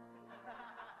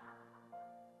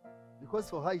 Because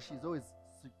for her, she's always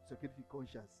security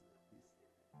conscious.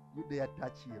 You dare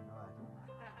touch him.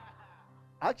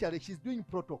 Actually, she's doing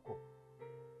protocol.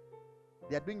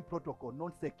 They are doing protocol,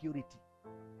 not security.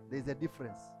 There's a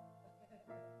difference.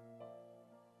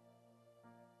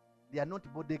 They are not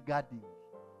bodyguarding.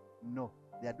 No,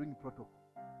 they are doing protocol.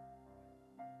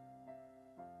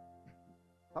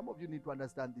 Some of you need to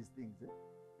understand these things.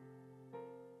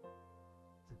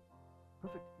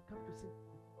 Prophet, you come to see.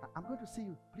 I'm going to see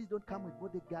you. Please don't come with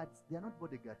bodyguards. They are not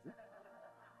bodyguards.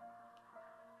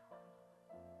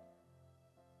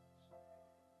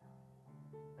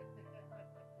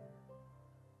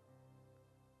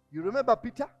 You remember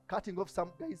Peter cutting off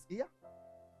some guy's ear?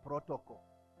 Protocol.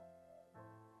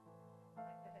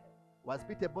 Was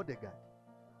Peter a bodyguard?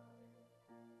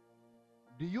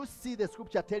 Do you see the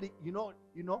scripture telling,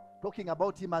 talking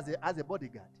about him as a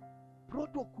bodyguard?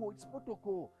 Protocol, it's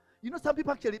protocol. Some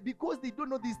people actually, because they don't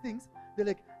know these things, they're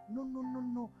like,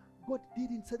 no. God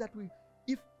didn't say that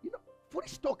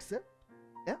foolish talks,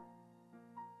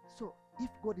 So, if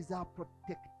God is our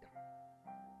protector,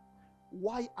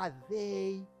 why are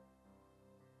they?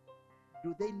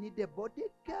 Do they need a bodyguard?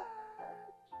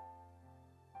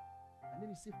 And then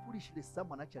you see foolishly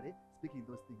someone actually speaking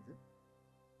those things.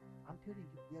 I'm telling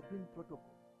you, they are doing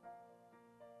protocol.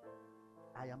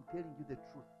 I am telling you the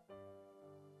truth.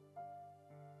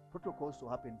 Protocol also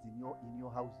happens in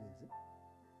your houses.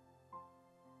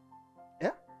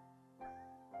 Yeah?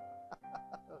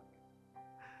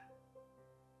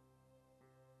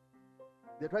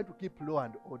 They're trying to keep law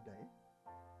and order.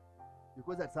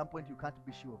 Because at some point you can't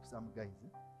be sure of some guys.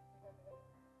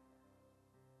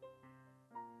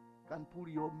 Can pull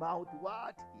your mouth.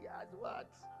 What? Yes, what?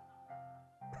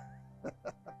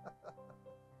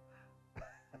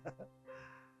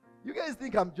 You guys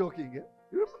think I'm joking?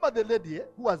 You remember the lady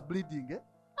who was bleeding?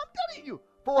 I'm telling you,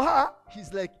 for her,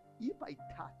 she's like, if I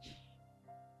touch.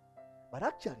 But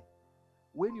actually,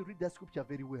 when you read that scripture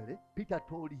very well, Peter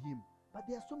told him, but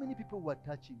there are so many people who are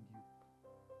touching you.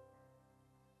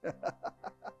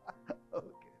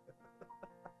 Okay.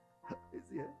 You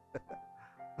see,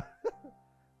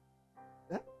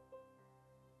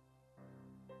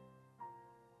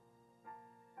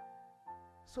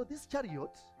 So this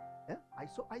chariot, I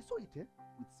saw it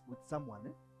with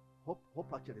someone.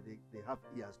 Hope actually they have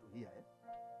ears to hear.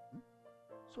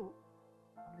 So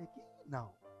I'm like,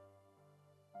 now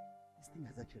this thing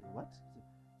has actually what?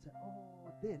 So,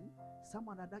 then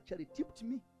someone had actually tipped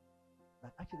me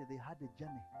that actually they had a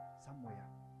journey somewhere.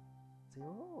 Say,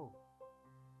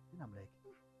 then I'm like,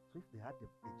 so if they had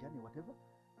a journey, whatever,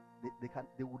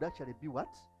 they would actually be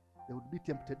what? They would be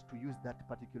tempted to use that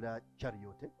particular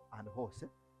chariot and horse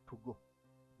to go.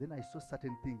 Then I saw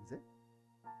certain things.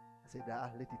 I said,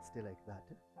 let it stay like that.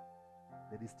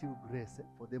 there is still grace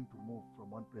for them to move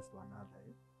from one place to another.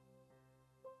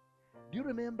 Do you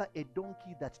remember a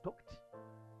donkey that talked?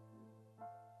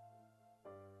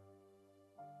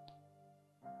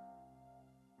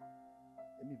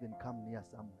 Let me even come near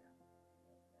somewhere.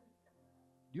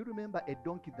 Do you remember a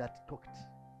donkey that talked?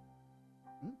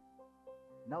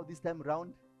 Now this time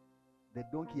around, the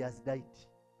donkey has died.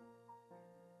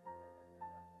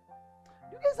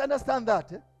 Do you guys understand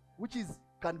that? Which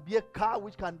can be a car,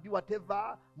 which can be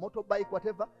whatever, motorbike,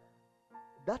 whatever.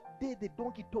 That day the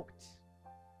donkey talked.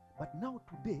 But now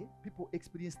today, people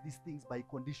experience these things by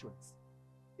conditions.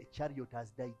 A chariot has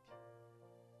died,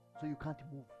 so you can't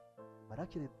move. But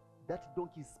actually, that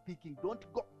donkey is speaking, don't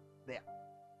go there.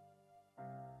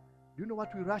 Do you know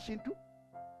what we rush into?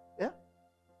 Yeah?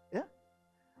 Yeah?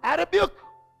 I rebuke.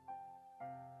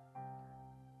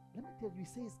 Let me tell you, he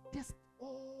says, test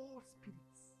all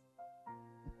spirits.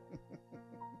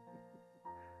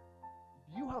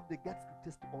 Do you have the guts to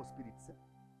test all spirits?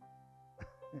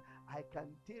 I can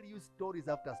tell you stories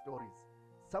after stories.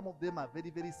 Some of them are very,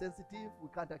 very sensitive. We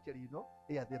can't actually,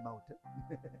 air them out.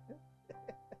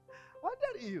 What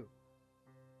tell you?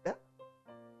 Yeah?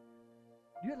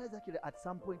 Do you realize actually at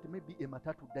some point maybe a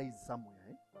matatu dies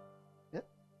somewhere? Yeah?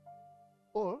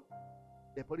 Or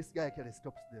a police guy actually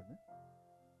stops them.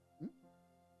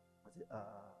 I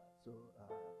say,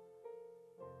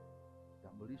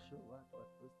 demolition, what,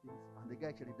 those things. And the guy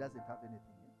actually doesn't have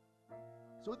anything.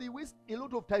 So they waste a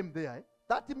lot of time there,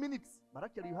 30 minutes. But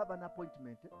actually you have an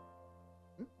appointment.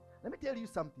 Let me tell you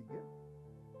something.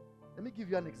 Let me give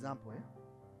you an example.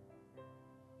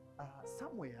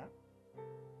 Somewhere,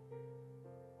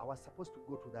 I was supposed to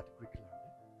go to that Greek land.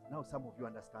 Now some of you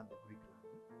understand the Greek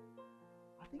land.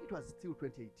 I think it was still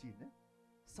 2018.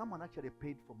 Someone actually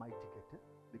paid for my ticket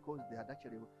because they had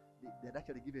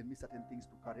actually given me certain things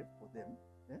to carry for them.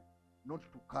 Not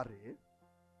to carry.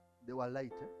 They were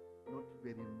light.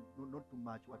 Not too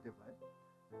much, whatever.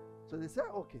 So they say,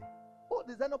 okay. Oh,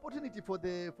 there's an opportunity for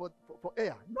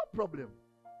air. No problem.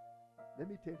 Let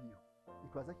me tell you,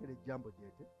 it was actually a jumbo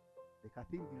jet. The car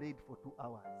thing delayed for 2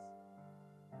 hours.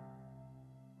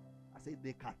 I said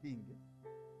the car thing.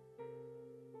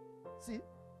 See,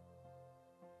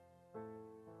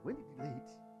 when it delayed,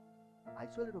 I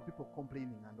saw a lot of people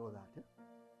complaining and all that.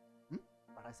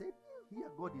 But I said, here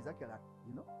God is actually,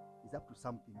 is up to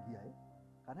something here.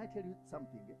 Can I tell you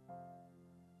something?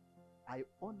 I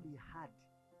only had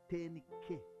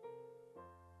 10K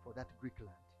for that Greek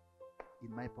land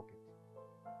in my pocket.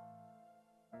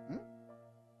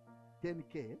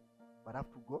 10K, but I have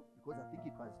to go because I think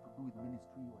it was to do with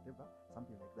ministry, whatever,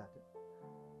 something like that.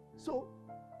 So,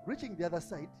 reaching the other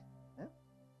side,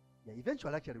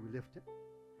 eventually actually we left.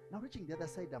 Now reaching the other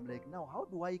side, I'm like, now how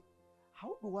do I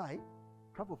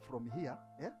travel from here?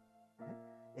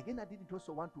 Again, I didn't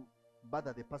also want to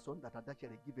bother the person that had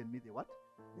actually given me the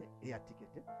air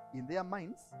ticket. In their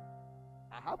minds,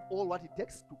 I have all what it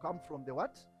takes to come from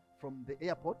from the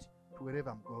airport to wherever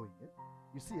I'm going.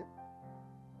 You see,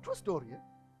 true story.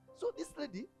 So this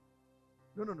lady,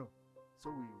 no. So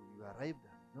we arrived.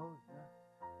 So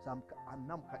I'm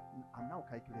now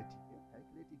calculating.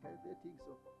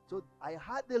 So I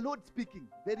heard the Lord speaking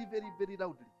very, very, very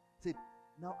loudly. Said,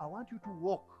 now I want you to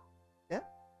walk,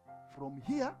 from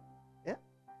here.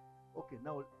 Okay,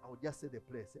 now I'll just say the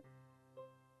place.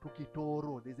 To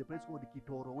Kitoro. There's a place called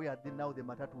Kitoro where now the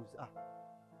matatus are.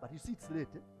 But you see, it's late.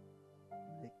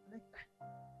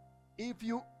 If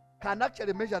you can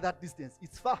actually measure that distance,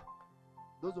 it's far.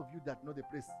 Those of you that know the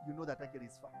place, you know that actually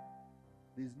it's far.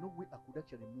 There's no way I could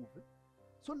actually move.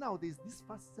 So now there's this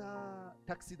first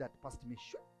taxi that passed me.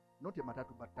 Sure. Not a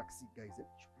matatu, but taxi guys.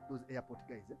 Those airport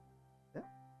guys.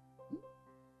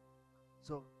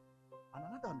 So, and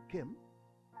another one came.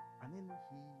 And then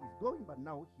he is going, but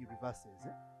now he reverses.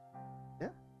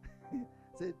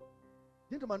 Said,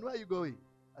 gentlemen, where are you going?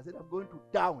 I said, I'm going to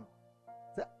town.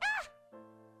 Said,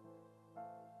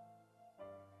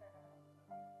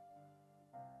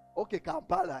 Okay,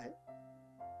 Kampala.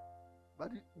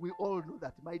 But we all know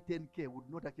that my 10K would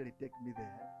not actually take me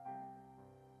there.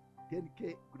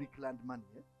 10K Greek land money.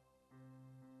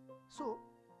 So,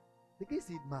 the guy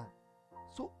said, man,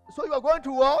 so you are going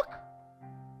to walk?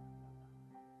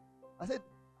 I said,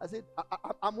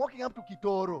 I'm walking up to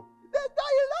Kitoro. The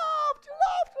guy laughed,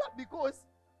 because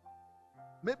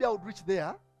maybe I would reach there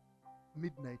at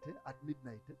midnight.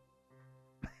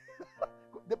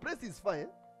 The place is fire.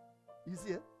 You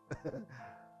see?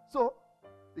 So,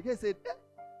 the guy said,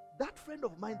 that friend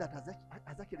of mine that has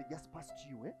actually just passed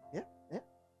you,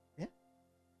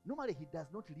 normally he does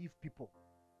not leave people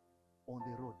on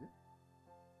the road.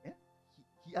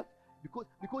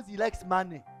 Because he likes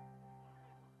money.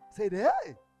 Said,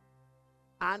 hey.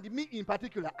 And me in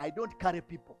particular, I don't carry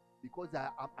people because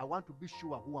I want to be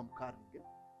sure who I'm carrying. Eh?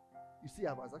 You see,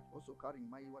 I was also carrying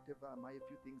my whatever, my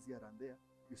few things here and there.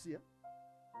 You see? Eh?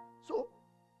 So,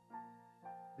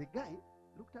 the guy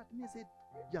looked at me and said,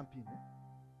 you jump in.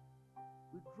 Eh?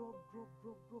 We drop.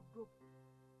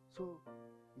 So,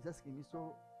 he's asking me,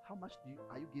 so how much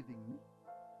are you giving me?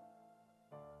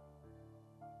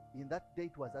 In that day,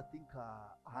 it was, I think,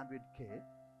 100K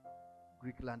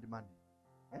Greek land money.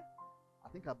 Eh? I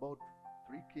think about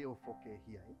 3K or 4K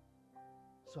here. Eh?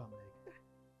 So I'm like, eh.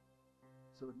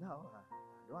 So now I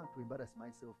don't want to embarrass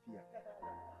myself here.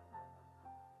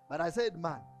 But I said,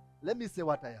 man, let me say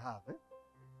what I have.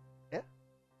 Eh? Eh?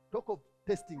 Talk of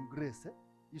testing grace. Eh?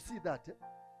 You see that?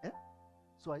 Eh? Eh?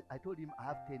 So I told him I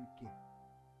have 10K.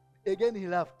 Again, he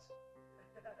laughed.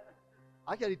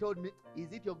 Actually, he told me,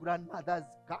 is it your grandmother's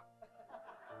car?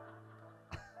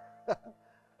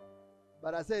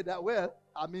 But I said, well,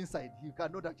 I'm inside. You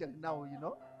cannot actually now,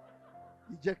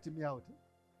 eject me out.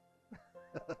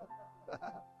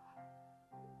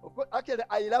 Of course, actually,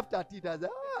 I laughed at it. I said,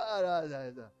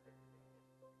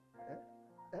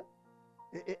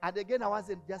 and again, I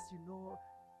wasn't just,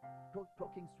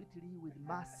 talking sweetly with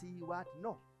mercy. What?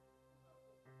 No.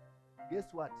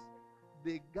 Guess what?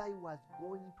 The guy was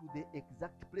going to the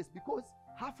exact place because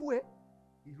halfway,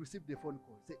 he received the phone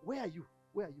call. Say, where are you?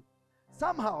 Where are you?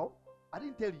 Somehow, I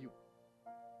didn't tell you.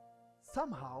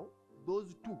 Somehow,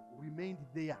 those two remained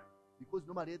there because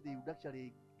normally they would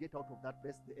actually get out of that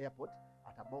place, the airport,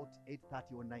 at about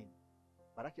 8:30 or 9.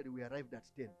 But actually, we arrived at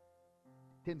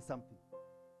 10 something.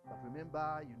 But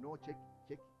remember,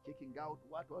 checking out,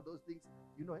 what those things,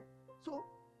 Eh? So,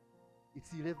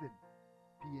 it's 11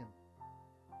 p.m.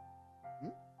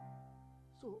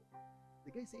 So,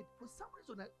 the guy said, for some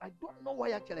reason, I don't know why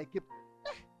actually I kept,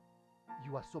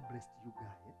 you are so blessed, you guy.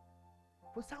 Eh?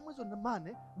 For some reason, the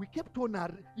man, we kept on,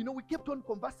 we kept on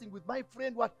conversing with my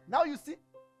friend. What? Now you see,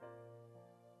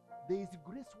 there is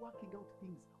grace working out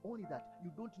things. Only that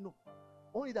you don't know.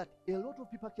 Only that a lot of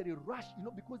people actually rush,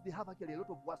 because they have actually a lot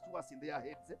of was in their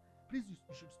heads. Eh? Please,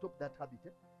 you should stop that habit.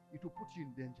 Eh? It will put you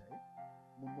in danger. Eh?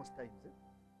 Most times. Eh?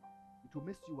 It will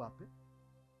mess you up. Eh?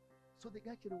 So the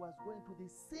guy actually was going to the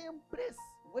same place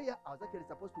where I was actually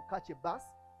supposed to catch a bus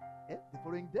the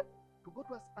following day to go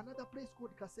to another place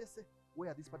called Kasese,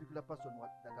 where this particular person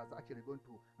that was actually going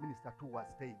to minister to was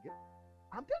staying.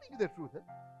 I'm telling you the truth.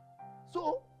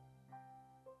 So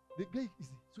the guy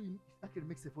he actually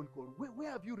makes a phone call.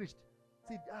 Where have you reached?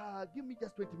 He said, give me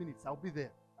just 20 minutes. I'll be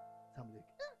there. So I'm like,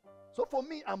 So for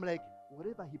me, I'm like,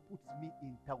 wherever he puts me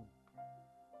in town.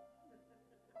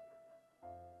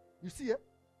 You see,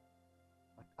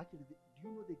 But actually, do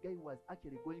you know the guy was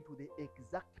actually going to the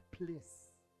exact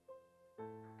place?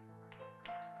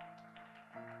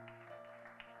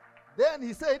 Then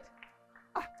he said,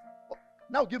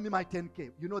 now give me my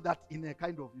 10K. You know that in a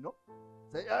kind of,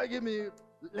 say, give me,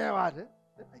 what? Then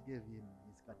I gave him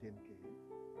his 10K.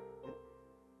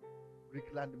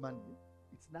 Greek land money.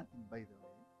 It's nothing, by the way.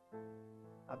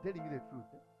 I'm telling you the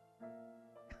truth.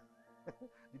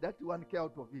 Deduct 1K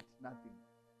out of it, nothing.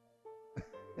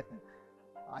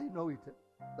 I know it.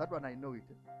 That one I know it.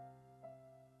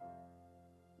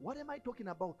 What am I talking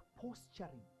about?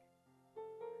 Posturing.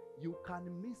 You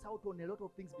can miss out on a lot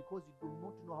of things because you do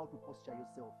not know how to posture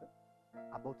yourself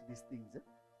about these things.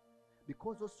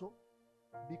 Because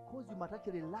you might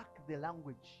actually lack the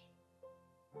language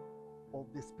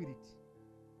of the spirit.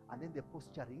 And then the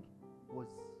posturing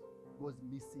goes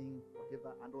missing,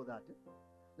 whatever, and all that.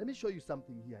 Let me show you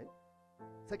something here.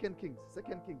 2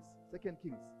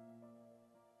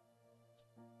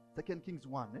 Kings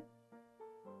 1.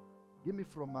 Give me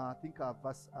from, I think,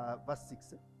 verse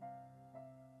 6.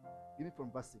 Give me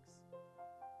from verse 6.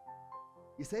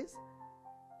 He says,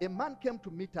 a man came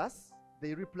to meet us,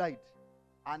 they replied,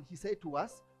 and he said to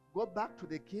us, go back to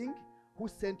the king who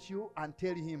sent you and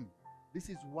tell him, this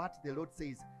is what the Lord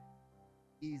says.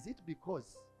 Is it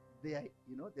because there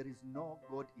is no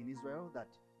God in Israel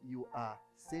that you are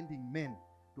sending men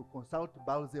to consult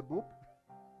Beelzebub?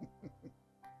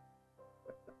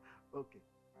 Okay.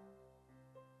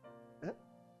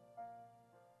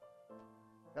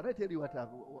 Can I tell you what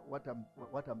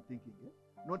I'm thinking?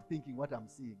 Not thinking what I'm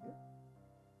seeing.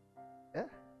 No.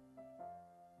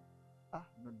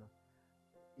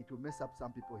 It will mess up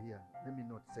some people here. Let me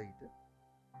not say it.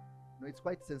 No, it's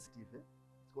quite sensitive.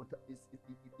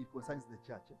 It concerns the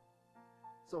church.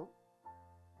 So,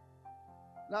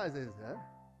 now it says,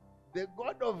 the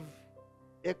God of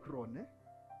Ekron,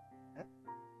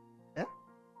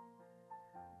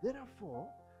 therefore,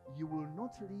 you will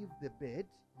not leave the bed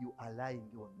you are lying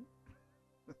on.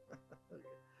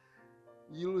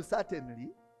 You will certainly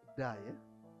die.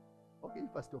 Eh? Okay,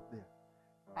 if I stop there.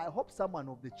 I hope someone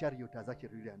of the chariot has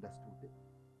actually really understood.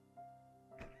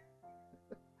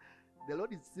 The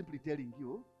Lord is simply telling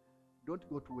you, don't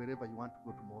go to wherever you want to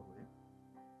go tomorrow.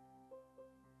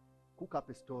 Cook up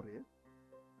a story.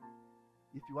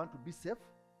 If you want to be safe,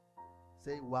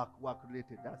 say work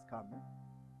related, that's come.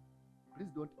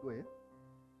 Please don't go.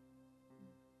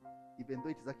 Even though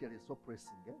it is actually so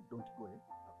pressing, don't go.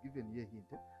 I've given you a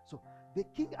hint. So the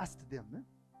king asked them,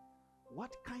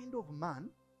 what kind of man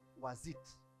was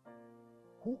it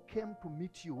who came to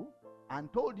meet you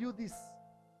and told you this?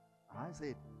 I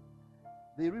said,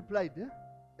 they replied,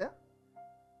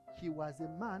 he was a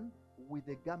man with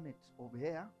a garment of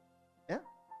hair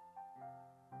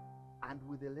and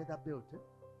with a leather belt.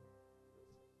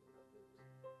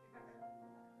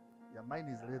 Yeah, mine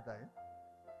is leather.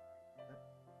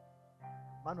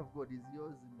 Man of God, is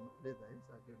yours in leather? Yes,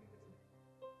 I don't know.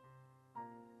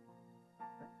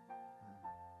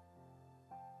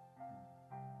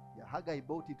 Yeah, Haggai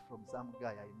bought it from some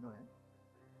guy I know.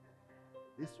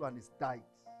 This one is tight.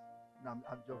 No,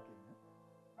 I'm joking.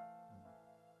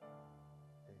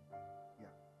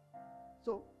 Yeah.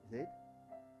 So he said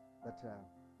that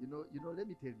let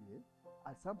me tell you.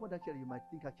 At some point, actually, you might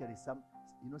think actually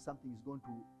something is going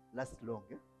to last long.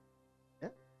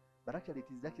 But actually, it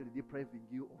is actually depriving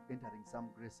you of entering some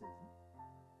graces.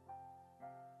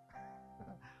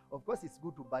 Of course, it's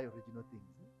good to buy original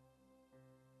things.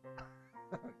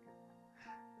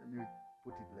 Let me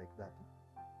put it like that.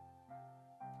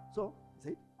 So,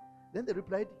 said, then they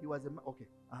replied, he was a man. Okay.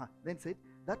 Then said,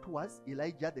 that was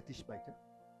Elijah the Tishbite.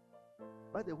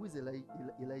 By the way, who is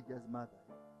Elijah's mother?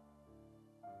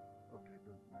 Okay, I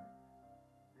don't know.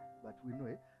 But we know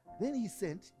it. Then he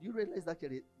sent, do you realize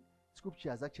actually,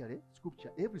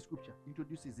 every scripture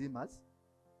introduces him as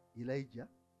Elijah,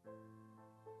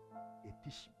 a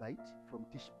Tishbite from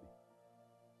Tishbe.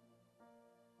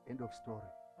 End of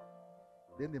story.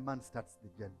 Then the man starts the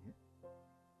journey.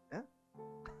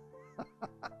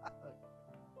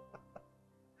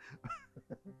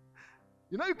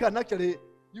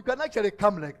 You can actually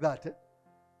come like that.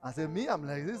 I say, me, I'm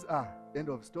like this. End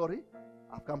of story.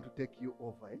 I've come to take you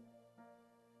over.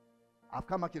 I've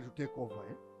come actually to take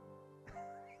over.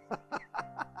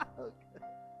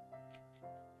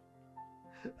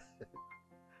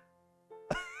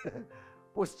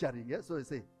 Posturing. So he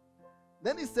say,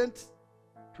 then he sent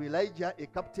to Elijah a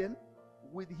captain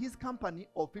with his company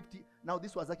of 50. Now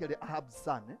this was actually Ahab's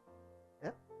son.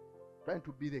 Trying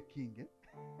to be the king.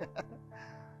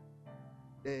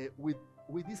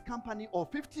 With his company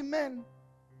of 50 men.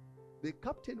 The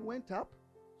captain went up.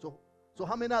 So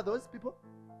how many are those people?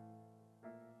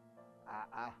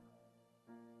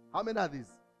 How many are these?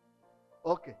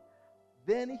 Okay.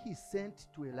 Then he sent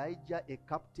to Elijah a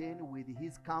captain with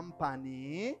his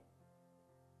company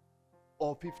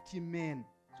of 50 men.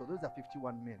 So those are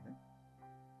 51 men.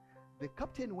 The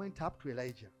captain went up to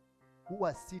Elijah, who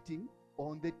was sitting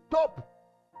on the top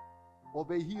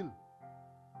of a hill.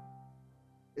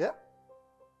 Yeah?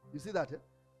 You see that?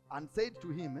 And said to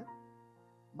him,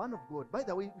 man of God, by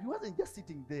the way, he wasn't just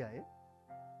sitting there.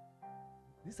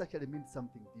 This actually means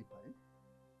something deeper.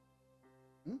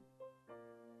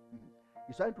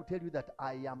 He's trying to tell you that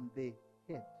I am the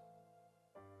head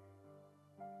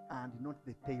and not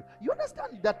the tail. You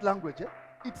understand that language?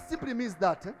 It simply means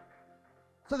that.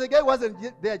 So the guy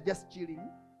wasn't there just chilling.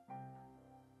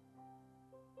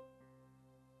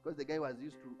 Because the guy was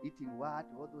used to eating what,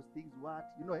 all those things, what,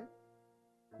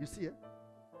 You see,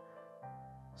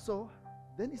 So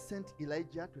then he sent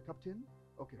Elijah to a captain.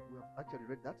 Okay, we have actually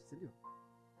read that,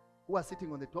 who was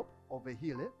sitting on the top of a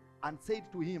hill, and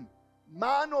said to him,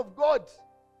 man of God,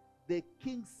 the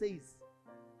king says,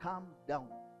 come down.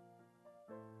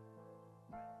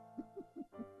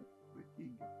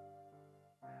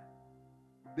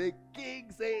 The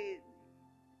king says.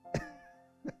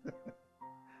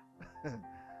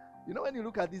 When you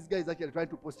look at these guys actually trying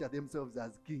to posture themselves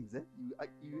as kings,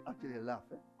 you actually laugh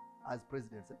as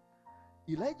presidents.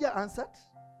 Elijah answered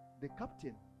the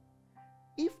captain,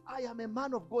 if I am a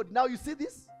man of God. Now you see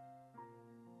this?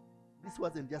 This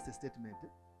wasn't just a statement,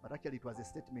 but actually it was a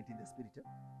statement in the spirit.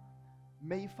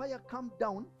 May fire come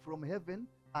down from heaven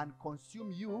and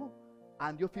consume you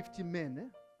and your 50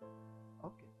 men.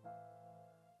 Okay.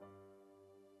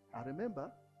 I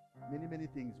remember many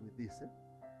things with this.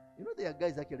 There are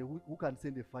guys actually who can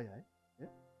send a fire.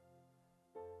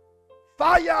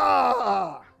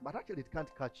 Fire! But actually it can't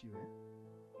catch you.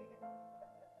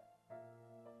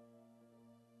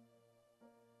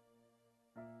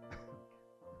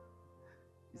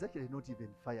 It's actually not even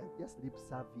fire, just lip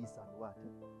service and what.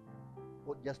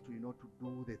 or just to, to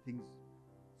do the things,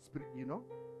 spirit,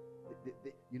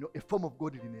 a form of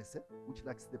godliness, which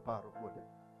lacks the power of God.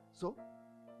 So,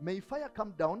 may fire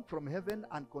come down from heaven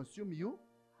and consume you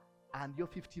and your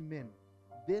 50 men.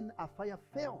 Then a fire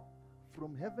fell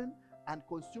from heaven and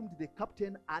consumed the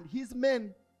captain and his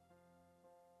men.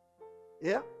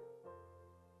 Yeah?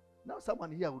 Now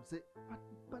someone here would say,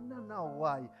 but now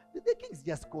why? The king is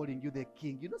just calling you the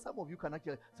king. Some of you can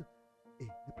actually say, hey,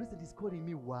 the president is calling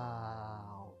me.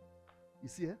 Wow. You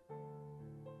see,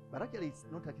 But actually, it's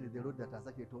not actually the road that has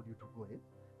actually told you to go.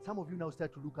 Some of you now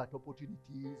start to look at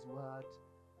opportunities,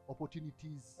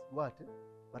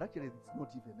 But actually, it's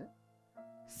not even.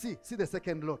 See the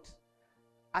second lot.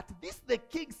 At this, the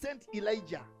king sent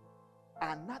Elijah,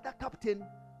 another captain,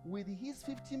 with his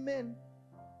 50 men.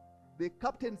 The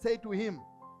captain said to him,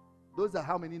 those are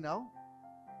how many now?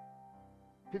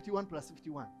 51 plus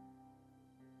 51.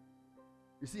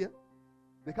 You see,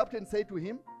 the captain said to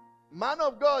him, man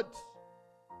of God.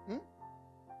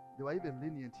 They were even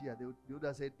lenient here. They would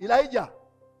have said, Elijah,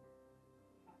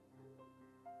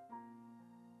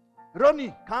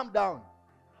 Ronnie, calm down.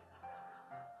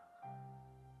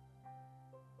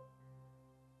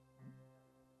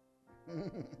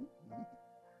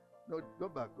 No, go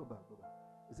back.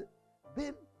 Is it?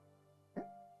 Then,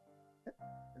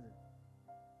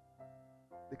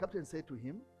 the captain said to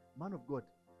him, man of God,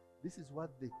 this is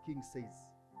what the king says.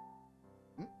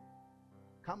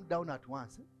 Come down at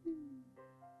once.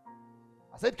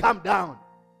 I said, come down.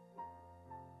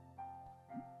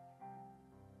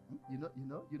 You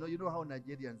know how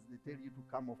Nigerians, they tell you to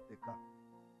come off the car.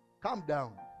 Come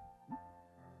down.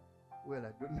 Well,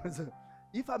 I don't know. So,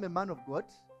 if I'm a man of God,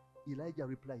 Elijah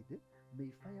replied,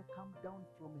 may fire come down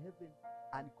from heaven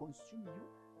and consume you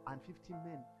and 50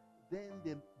 men.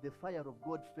 Then the fire of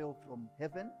God fell from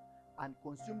heaven and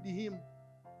consumed him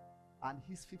and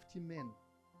his 50 men.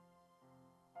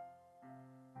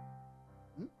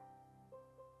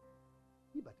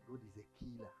 But God is a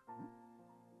killer.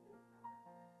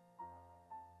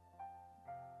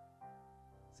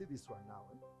 See this one now.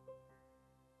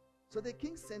 So the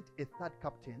king sent a third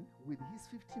captain with his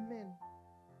 50 men.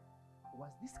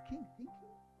 Was this king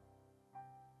thinking?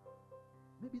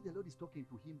 Maybe the Lord is talking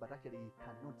to him, but actually he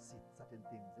cannot see certain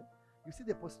things. You see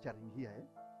the posturing here.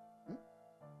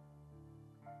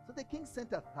 So the king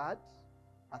sent a third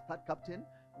captain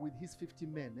with his 50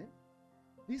 men.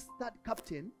 This third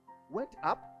captain went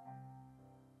up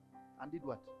and did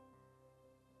what?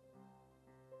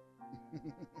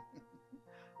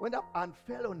 Went up and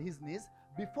fell on his knees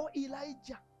before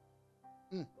Elijah.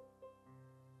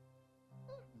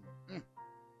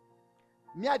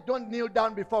 Me, I don't kneel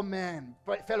down before men,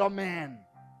 fellow men.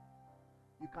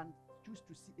 You can choose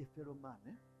to see a fellow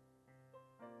man.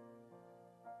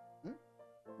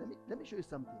 Let me show you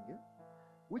something.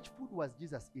 Which food was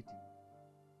Jesus eating?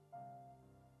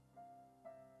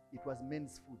 It was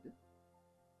men's food.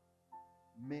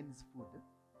 Men's food.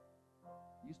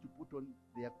 He used to put on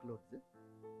their clothes.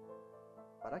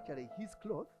 But actually his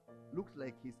cloth looked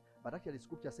like his. But actually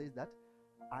scripture says that.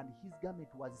 And his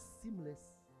garment was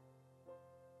seamless.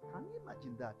 Can you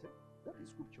imagine that? That is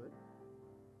scripture.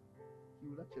 He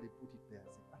will actually put it there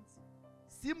and see.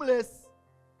 Seamless.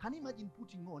 Can you imagine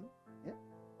putting on?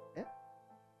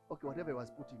 Okay, whatever he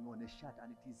was putting on, a shirt,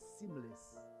 and it is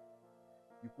seamless.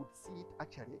 You could see it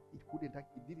actually. It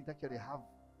didn't actually have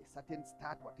a certain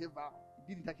start, whatever. It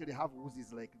didn't actually have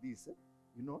oozes like this.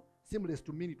 Seamless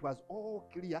to mean it was all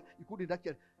clear. You couldn't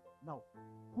actually. Now,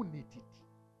 who knit it?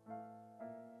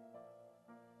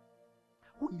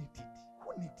 Who knit it?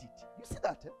 Who knit it? You see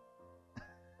that?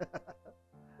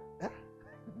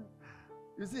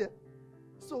 You see it?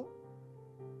 So,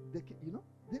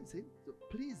 then say, so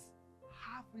please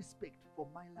have respect for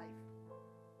my life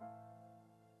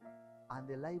and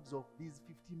the lives of these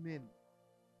 50 men,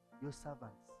 your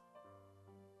servants.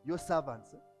 Your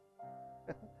servants.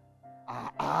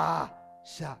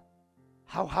 Sure.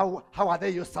 How are they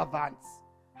your servants?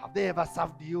 Have they ever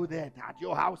served you there at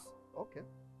your house? Okay.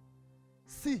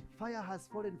 See, fire has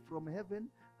fallen from heaven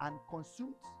and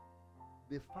consumed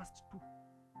the first two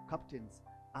captains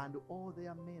and all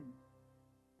their men.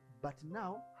 But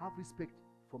now have respect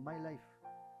for my life.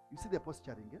 You see the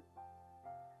posturing,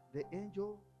 The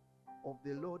angel of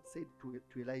the Lord said to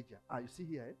Elijah, you see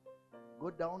here, go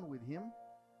down with him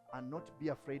and not be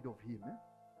afraid of him.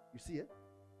 You see,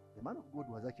 the man of God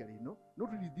was actually, not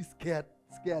really this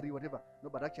scary, whatever. No,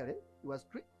 but actually, he was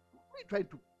really trying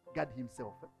to guard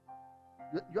himself.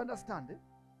 You understand?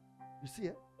 You see,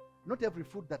 not every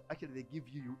food that actually they give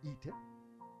you, you eat.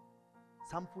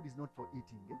 Some food is not for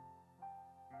eating.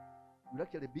 You'll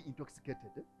actually be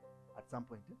intoxicated at some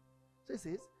point. So he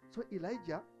says, so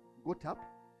Elijah got up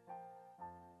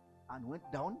and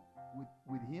went down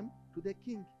with him to the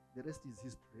king. The rest is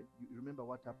history. You remember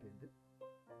what happened.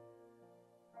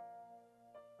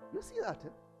 You see that?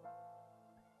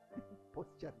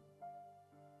 Posturing.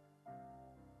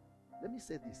 Let me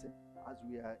say this as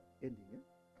we are ending.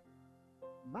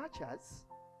 Much as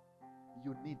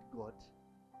you need God,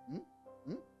 you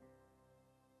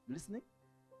listening?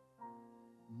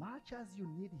 Much as you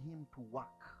need Him to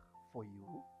work for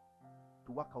you,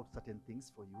 to work out certain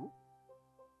things for you,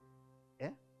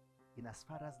 in as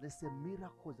far as, let's say,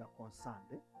 miracles are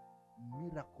concerned,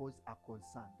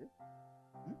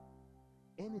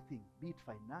 anything, be it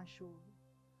financial,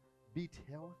 be it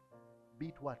health, be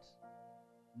it what?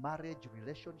 Marriage,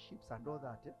 relationships, and all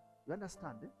that. You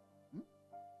understand?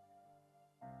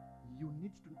 You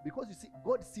need to, because you see,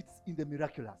 God sits in the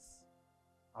miraculous.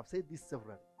 I've said this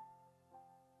several.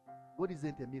 God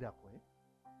isn't a miracle.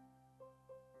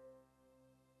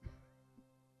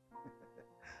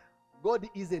 God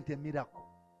isn't a miracle.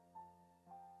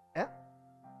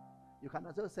 You can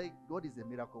also say God is a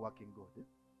miracle working God.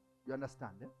 You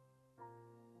understand?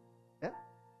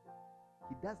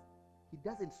 He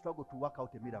doesn't struggle to work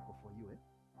out a miracle for you,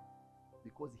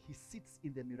 because He sits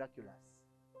in the miraculous.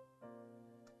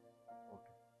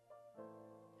 Okay.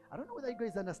 I don't know whether you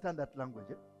guys understand that language.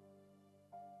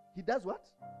 He does what?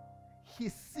 He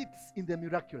sits in the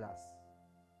miraculous.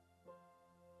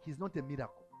 He's not a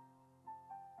miracle.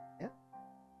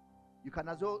 You can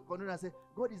as well continue and say,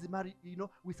 God is married,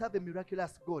 we serve a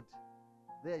miraculous God.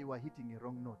 There you are hitting a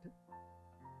wrong note. You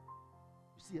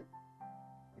see,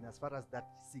 in as far as that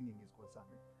singing is concerned.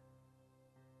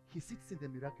 He sits in the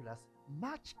miraculous,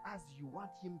 much as you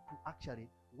want Him to actually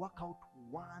work out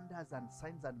wonders and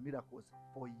signs and miracles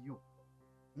for you.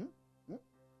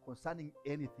 Concerning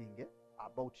anything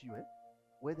about you,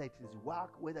 whether it is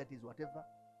work, whether it is whatever.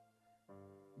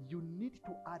 You need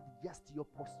to adjust your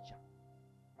posture.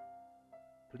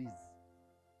 Please.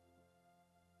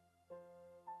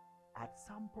 At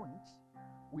some point,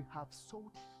 we have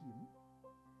sought Him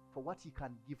for what He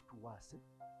can give to us,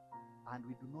 and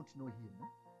we do not know Him.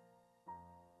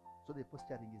 So the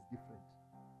posturing is different.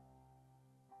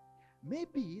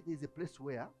 Maybe there's a place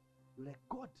where you're like,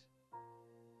 God,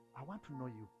 I want to know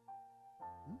you.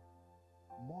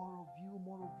 More of you,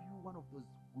 more of you. One of those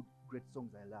good, great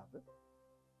songs I love.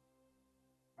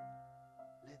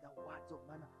 Let the words of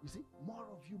man. You see, more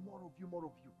of you, more of you, more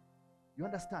of you. You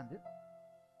understand it?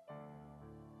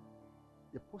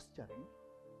 The posturing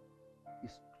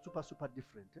is super, super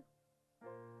different.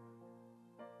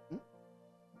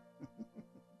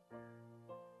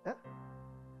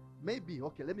 Maybe,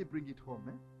 okay, let me bring it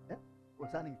home.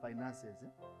 Concerning finances.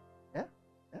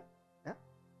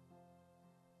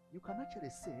 You can actually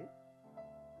say,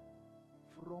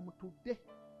 from today,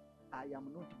 I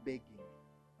am not begging,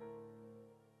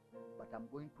 but I'm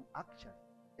going to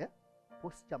actually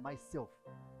posture myself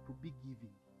to be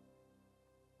giving,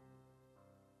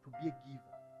 to be a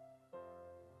giver.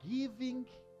 Giving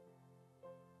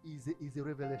is a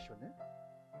revelation,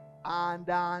 and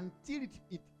until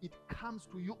it comes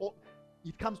to you, or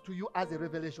it comes to you as a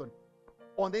revelation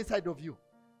on the inside of you,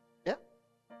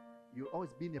 you'll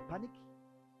always be in a panic.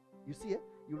 You see,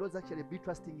 you'll always actually be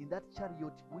trusting in that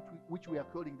chariot which we are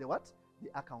calling the what? The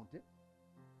account.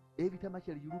 Every time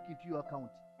actually you look into your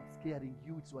account, it's scaring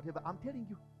you, it's whatever. I'm telling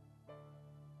you,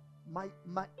 my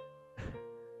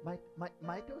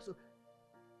also.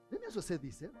 Let me also say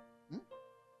this.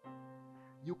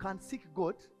 You can seek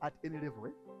God at any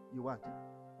level you want.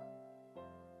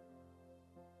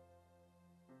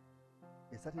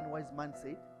 A certain wise man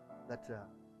said that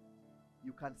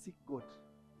you can seek God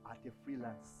at a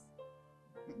freelance.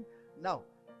 Now,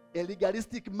 a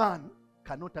legalistic man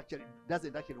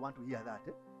doesn't actually want to hear that,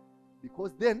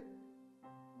 because then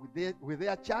with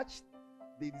their church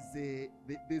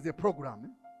there's a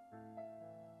program.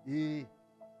 We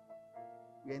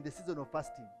are in the season of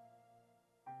fasting.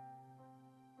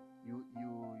 You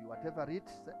whatever it,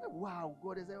 say, wow,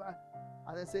 God is ever,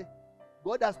 and then say,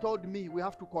 God has told me we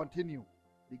have to continue.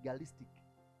 Legalistic.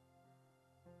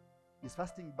 Is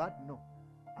fasting bad? No.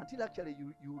 Until actually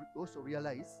you also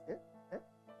realize,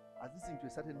 as listening to a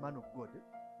certain man of God,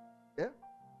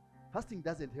 fasting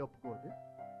doesn't help God.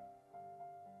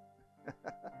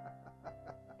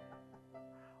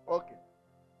 Okay.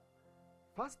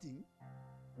 Fasting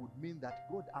would mean that,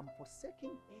 God, I'm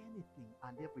forsaking anything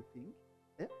and everything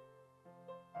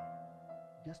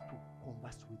just to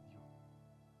converse with you.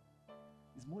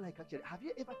 It's more like, actually, have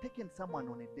you ever taken someone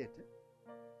on a date?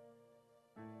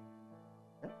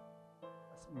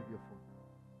 With your phone.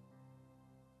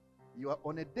 You are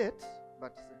on a date,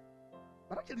 but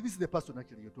But actually, this is the person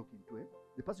actually you're talking to.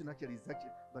 The person actually is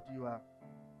actually, but you are,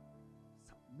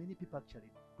 many people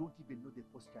actually don't even know the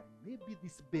posturing. Maybe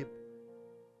this babe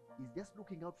is just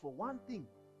looking out for one thing.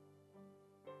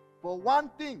 For one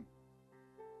thing,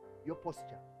 your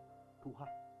posture to her.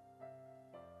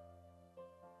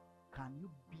 Can you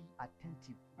be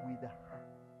attentive with her?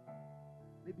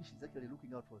 Maybe she's actually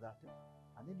looking out for that,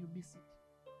 and then you miss it.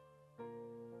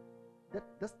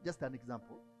 That's just an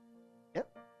example. Yeah?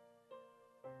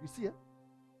 You see, you're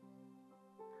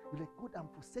like, God, I'm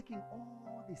forsaking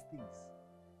all these things,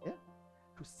 yeah,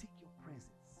 to seek your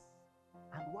presence.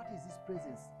 And what is this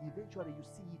presence? Eventually you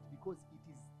see it because it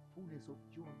is fullness of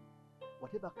joy.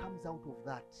 Whatever comes out of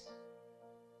that,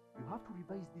 you have to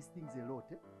revise these things a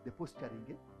lot, the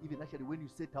posturing, even actually when you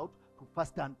set out to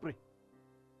fast and pray.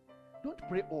 Don't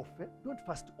pray off, don't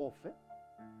fast off.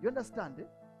 You understand?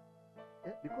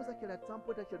 Because actually at some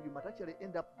point actually you might actually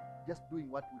end up just doing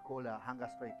what we call a hunger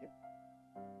strike,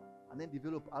 and then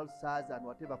develop ulcers and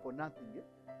whatever for nothing.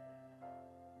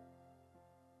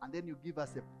 And then you give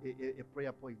us a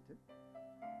prayer point.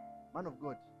 Man of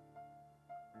God,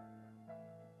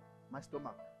 my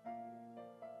stomach,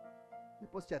 the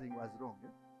posturing was wrong.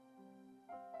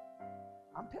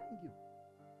 I'm telling you.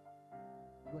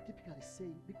 You are typically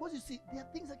saying, because you see, there are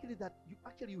things actually that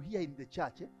you hear in the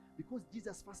church, because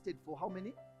Jesus fasted for how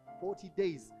many? 40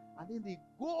 days. And then they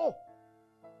go.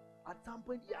 At some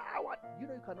point, what? You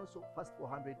know, you can also fast for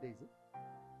 100 days. Do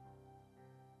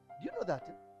you know that?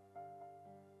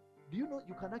 Do you know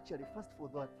you can actually fast for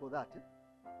that?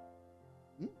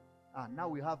 Now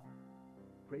we have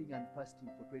praying and fasting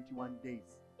for 21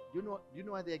 days. Do you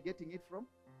know where they're getting it from?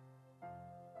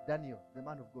 Daniel, the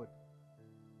man of God.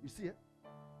 You see,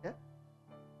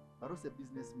 but also a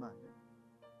businessman.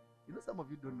 You know, some of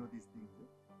you don't know these things.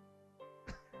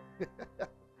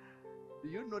 Do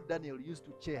you know Daniel used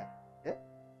to chair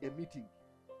a meeting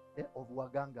of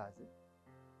wagangas?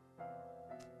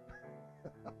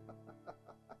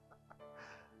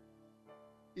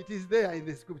 It is there in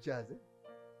the scriptures.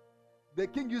 The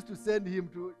king used to send him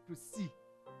to see.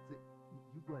 Say,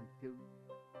 you go and see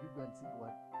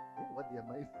what their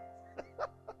mind is.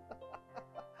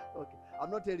 Okay, I'm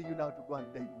not telling you now to go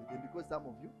and dine with them, because some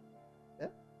of you,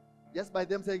 just by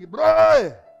them saying,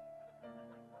 bro,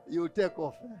 you take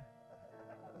off.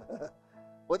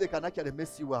 Or they can actually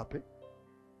mess you up.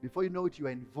 Before you know it, you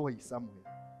are in voice somewhere.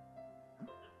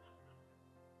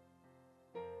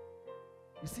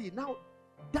 You see, now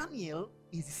Daniel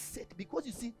is set because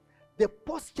you see, the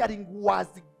posturing was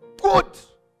good,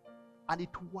 and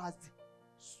it was,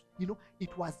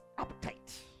 it was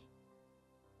uptight.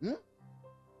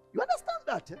 You understand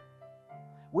that?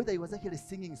 Whether he was actually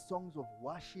singing songs of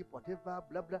worship, whatever,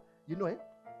 blah, blah,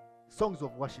 songs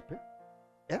of worship,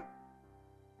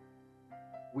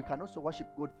 we can also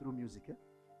worship God through music,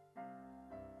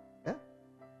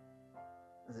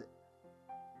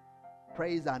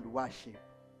 Praise and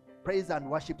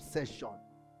worship session.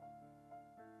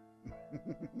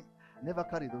 Never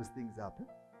carry those things up.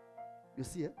 You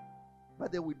see,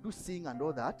 but then we do sing and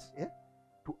all that,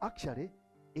 to actually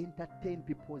entertain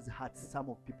people's hearts, some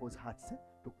of people's hearts,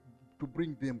 to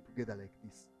bring them together like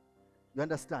this. You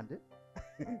understand?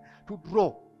 To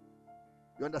draw.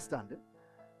 You understand?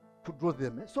 To draw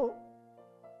them. So,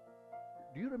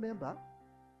 do you remember?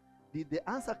 Did the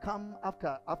answer come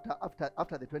after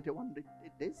the 21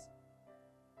 days?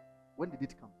 When did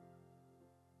it come?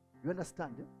 You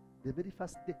understand? The very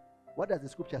first day. What does the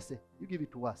scripture say? You give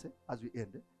it to us as we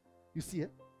end. You see,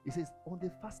 it says, on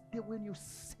the first day when you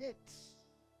set.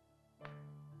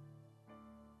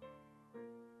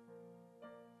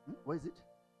 Where is it?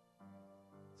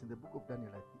 It's in the book of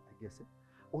Daniel, I guess.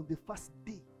 On the first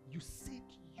day, you set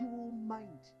your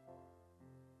mind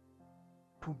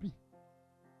to me.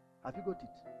 Have you got it?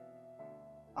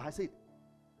 I said.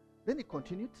 Then he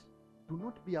continued, do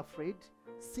not be afraid,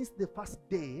 since the first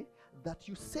day that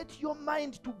you set your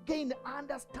mind to gain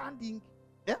understanding.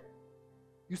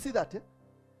 You see that?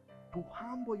 To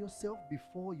humble yourself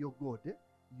before your God.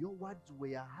 Your words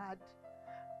were heard,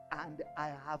 and I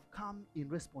have come in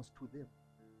response to them.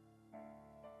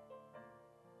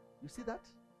 You see that?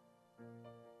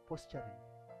 Posturing.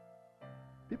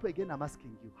 People, again, I'm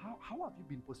asking you, how have you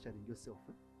been posturing yourself?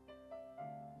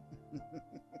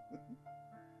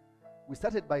 We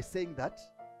started by saying that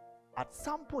at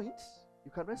some point,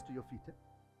 you can rise to your feet.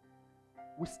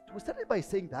 We started by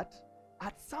saying that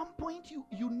at some point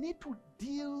you need to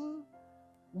deal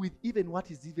with even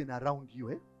what is even around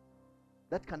you.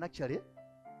 That can actually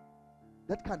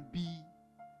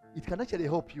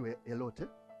help you a lot.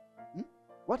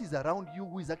 What is around you,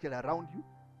 who is actually around you?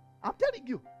 I'm telling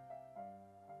you.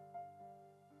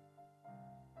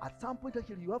 At some point,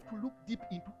 actually, you have to look deep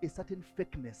into a certain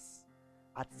fakeness.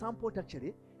 At some point,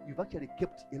 actually, you've actually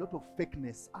kept a lot of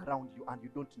fakeness around you and you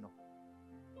don't know.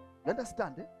 You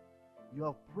understand? You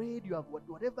have prayed, you have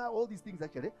whatever, all these things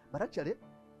actually, but actually,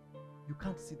 you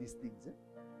can't see these things.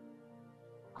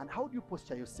 And how do you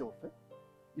posture yourself?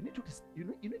 You need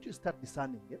to start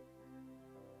discerning.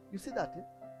 You see that?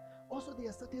 Also, there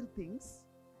are certain things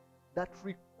that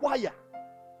require.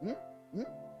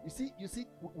 You see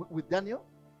with Daniel,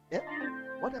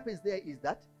 what happens there is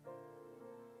that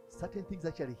certain things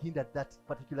actually hindered that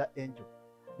particular angel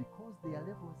because they are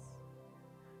levels.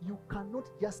 You cannot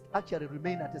just actually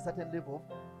remain at a certain level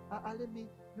of, let me,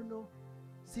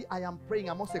 see, I am praying.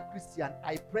 I'm also a Christian.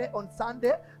 I pray on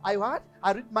Sunday. I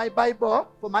read my Bible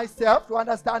for myself to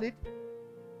understand it.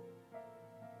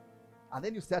 And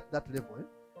then you set that level.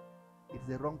 It's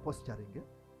the wrong posturing.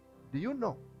 Do you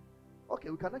know? Okay,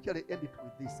 we can actually end it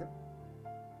with this.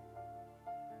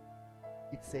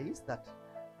 It says that,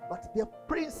 but the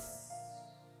prince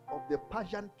of the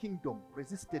Persian kingdom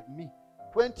resisted me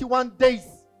 21 days.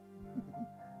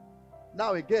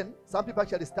 Now again, some people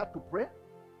actually start to pray.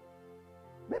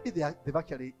 Maybe they've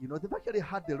actually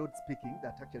heard the Lord speaking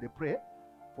that actually pray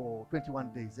for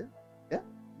 21 days.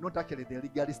 Not actually the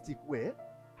legalistic way,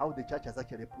 how the church has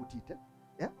actually put it.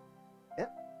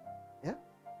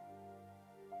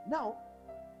 Now,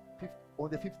 on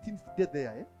the 15th day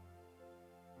there,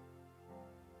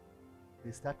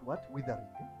 they start what? Withering.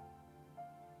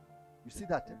 You see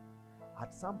that?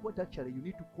 At some point, actually, you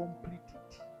need to complete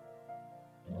it.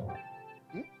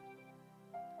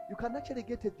 You can actually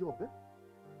get a job.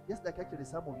 Just like actually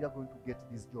some of you are going to get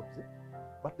these jobs.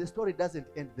 But the story doesn't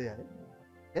end there.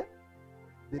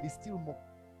 There is still more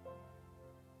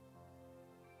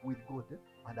with God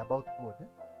and about God.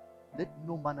 Let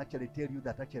no man actually tell you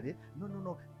that actually,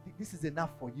 no, this is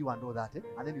enough for you and all that.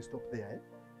 And then you stop there.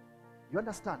 You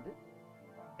understand?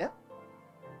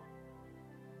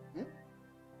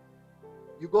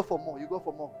 You go for more, you go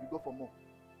for more, you go for more.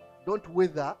 Don't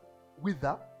wither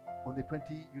on the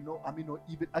 20,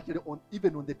 or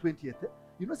even on the 20th.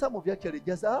 Some of you actually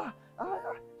just, so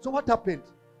what happened?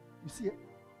 You see,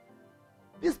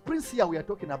 this prince here we are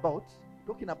talking about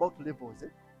levels.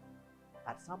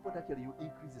 At some point, actually, you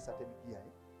increase a certain gear.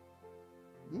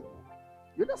 You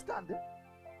understand?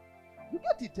 You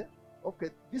get it?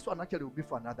 Okay, this one actually will be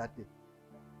for another day.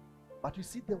 But you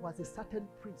see, there was a certain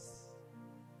prince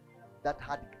that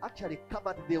had actually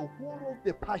covered the whole of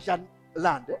the Persian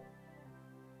land.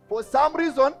 For some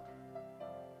reason,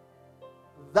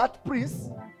 that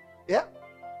prince,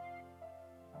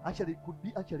 actually could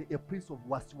be actually a prince of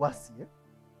wasi-wasi.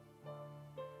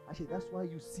 Actually, that's why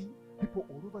you see people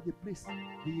all over the place,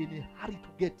 they're in a hurry to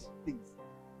get things.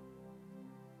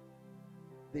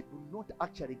 They do not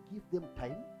actually give them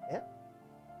time.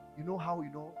 You know how,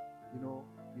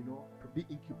 to be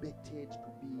incubated,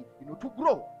 to be, to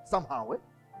grow somehow.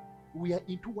 We are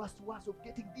into was of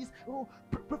getting this. Oh,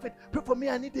 prophet, pray for me,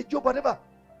 I need a job, whatever.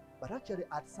 But actually,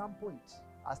 at some point,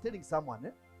 I was telling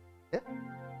someone,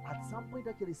 at some point,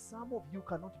 actually, some of you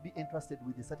cannot be entrusted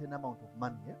with a certain amount of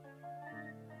money.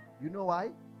 You know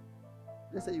why?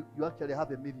 Let's say you actually have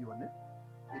 $1 million.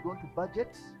 You're going to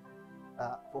budget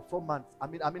for 4 months. I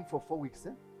mean for 4 weeks.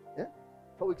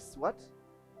 4 weeks what?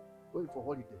 Going for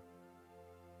holiday.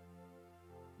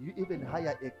 You even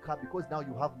hire a car because now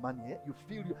you have money. You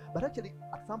feel you. But actually,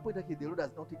 at some point, actually, the Lord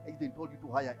has not even told you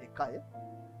to hire a car.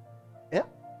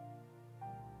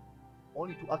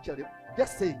 Only to actually,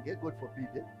 just saying, God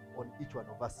forbid, on each one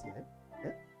of us here.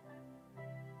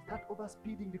 Start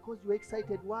overspeeding because you're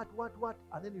excited. What?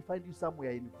 And then you find you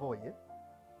somewhere in void,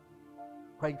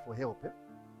 crying for help.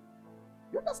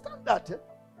 You understand that?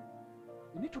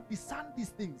 You need to discern these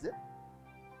things.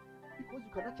 Because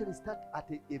you can actually start at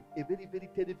a very, very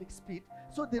terrific speed.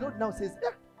 So the Lord now says,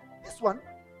 this one,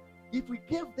 if we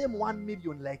gave them 1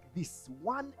 million like this,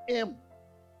 1 M,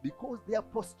 because their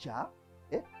posture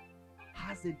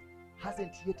hasn't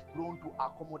yet grown to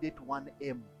accommodate 1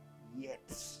 M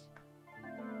yet.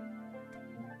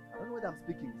 I don't know whether I'm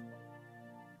speaking,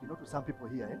 to some people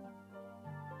here.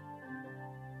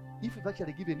 If we've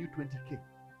actually given you 20K,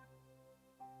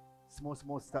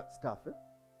 small stuff.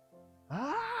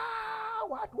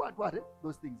 What?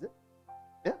 Those things.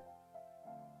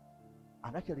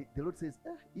 And actually, the Lord says,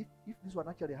 if this one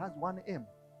actually has 1 M,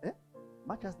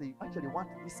 much as they actually want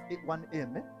this 1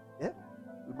 M,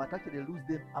 we might actually lose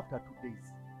them after 2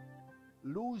 days.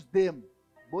 Lose them,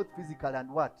 both physical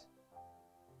and what?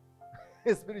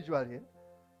 Spiritually.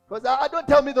 Because I don't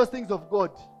tell me those things of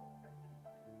God.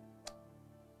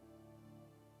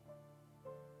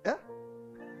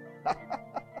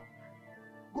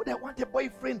 God, I want want a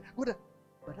boyfriend.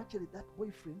 But actually, that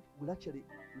boyfriend will actually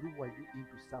lure you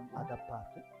into some other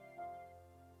path.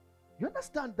 You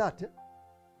understand that?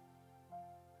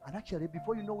 And actually,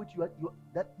 before you know it,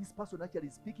 that this person actually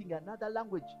is speaking another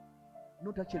language.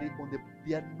 Not actually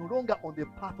they are no longer on the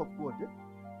path of God.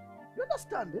 You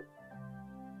understand?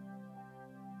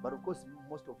 But of course,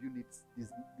 most of you need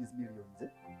these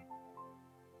millions.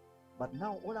 But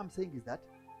now, all I'm saying is that,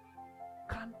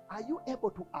 are you able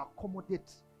to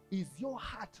accommodate? Is your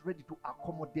heart ready to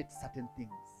accommodate certain things?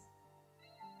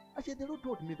 Actually, the Lord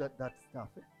told me that stuff,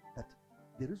 that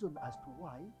the reason as to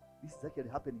why this is actually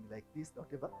happening like this,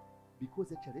 whatever,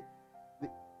 because actually,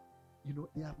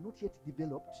 they have not yet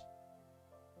developed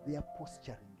their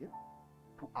posturing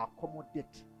to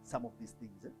accommodate some of these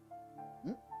things.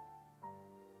 You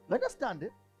understand?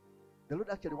 The Lord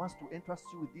actually wants to entrust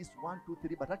you with this 1, 2,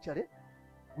 3, but actually,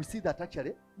 we see that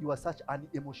actually you are such an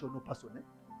emotional person.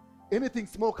 Anything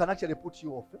small can actually put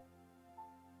you off.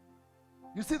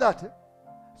 You see that?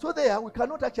 So there, we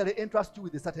cannot actually entrust you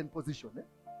with a certain position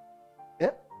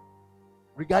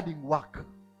regarding work.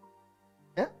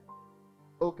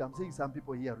 Okay, I'm seeing some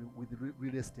people here with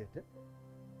real estate.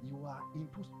 You are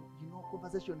into,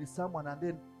 conversation with someone and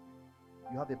then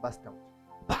you have a burst out.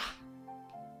 Bah!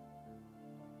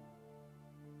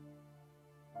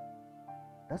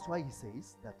 That's why he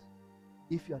says that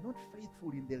if you are not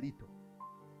faithful in the little,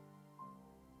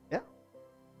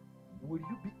 will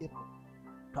you be able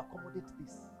to accommodate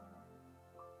this?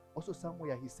 Also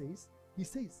somewhere he says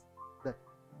that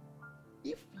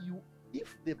if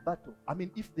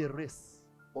the race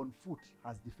on foot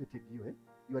has defeated you,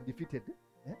 you are defeated,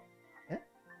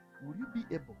 will you be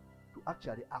able to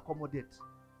actually accommodate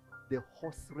the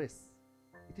horse race?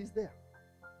 It is there.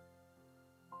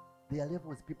 There are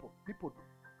levels, people.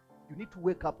 You need to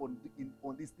wake up on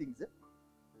these things.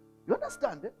 You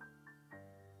understand?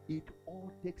 It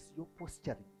all takes your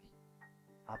posturing.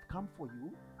 I've come for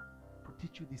you to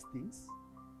teach you these things,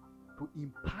 to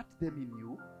impart them in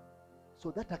you,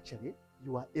 so that actually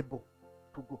you are able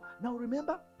to go. Now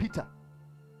remember Peter.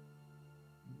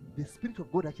 The Spirit of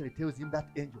God actually tells him, that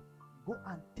angel, go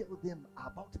and tell them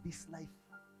about this life.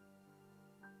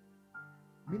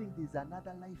 Meaning there's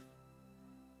another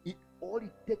life. All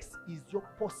it takes is your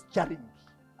posturing.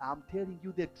 I'm telling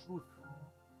you the truth.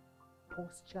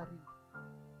 Posturing.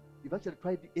 You've actually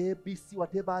tried the A, B, C,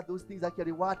 whatever, those things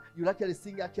actually what? You'll actually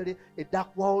sing actually a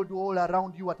dark world all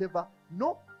around you, whatever.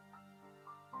 No.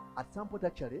 At some point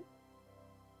actually,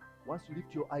 once you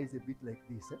lift your eyes a bit like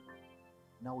this,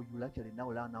 now you'll actually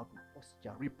now learn how to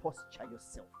reposture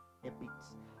yourself a bit.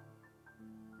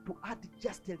 To add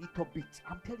just a little bit.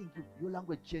 I'm telling you, your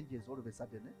language changes all of a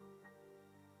sudden.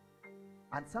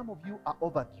 And some of you are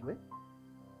overdue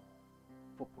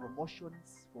for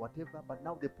promotions, for whatever, but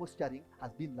now the posturing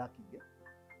has been lacking.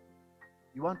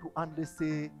 You want to earn, let's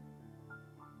say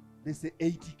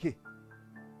 80K.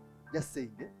 Just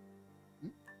saying.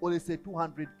 Or let's say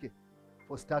 200K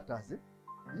for starters.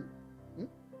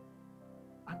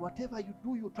 And whatever you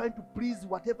do, you're trying to please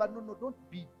whatever. No,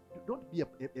 don't be a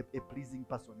pleasing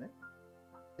person.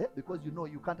 Because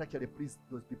you can't actually please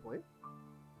those people.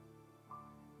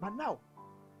 But now,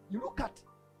 you look at,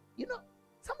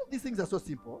 some of these things are so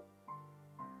simple.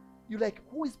 You're like,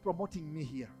 who is promoting me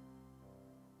here?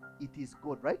 It is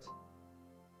God, right?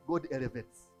 God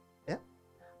elevates.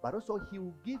 But also, he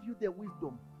will give you the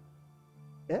wisdom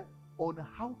on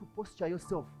how to posture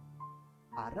yourself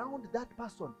around that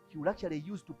person he will actually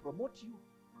use to promote you.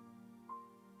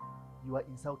 You are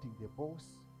insulting the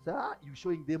boss. You're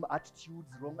showing them attitudes,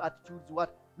 wrong attitudes,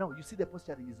 what? Now, you see the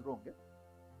posturing is wrong.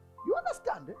 You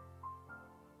understand?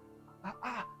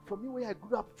 From me where I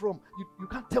grew up from, you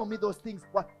can't tell me those things.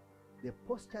 What? The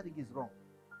posturing is wrong.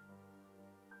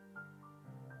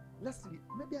 Lastly,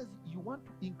 maybe as you want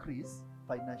to increase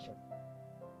financially.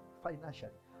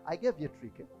 I gave you a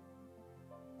trick,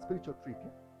 spiritual trick.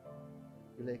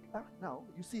 You're like, now,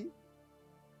 you see,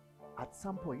 at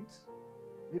some point,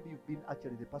 maybe you've been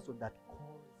actually the person that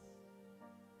calls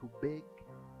to beg,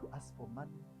 to ask for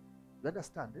money. You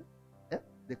understand?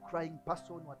 The crying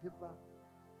person, whatever.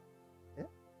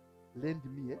 Lend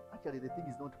me. Actually, the thing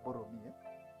is not borrow me.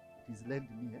 It is lend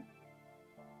me.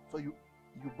 So you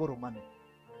borrow money.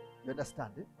 You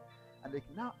understand? And like,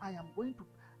 now I am going to,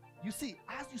 you see,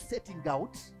 as you're setting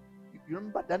out, you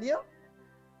remember Daniel?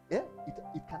 It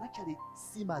can actually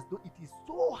seem as though it is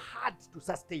so hard to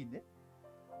sustain.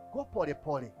 Go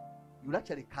pole. You'll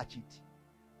actually catch it.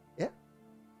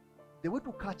 The way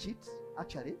to catch it,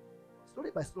 actually,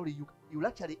 slowly by slowly, you'll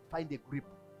actually find a grip.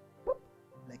 Boop,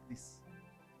 like this.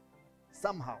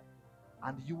 Somehow.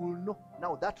 And you will know.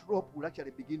 Now that rope will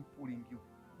actually begin pulling you.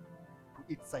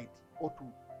 each side or to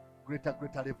greater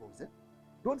levels.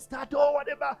 Don't start, oh,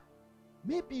 whatever.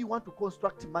 Maybe you want to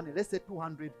construct money, let's say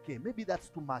 200K. Maybe that's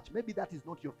too much. Maybe that is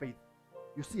not your faith.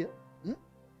 You see,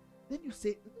 Then you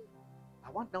say,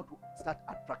 I want now to start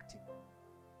attracting.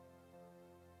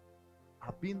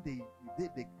 I've been the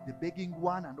begging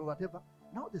one and whatever.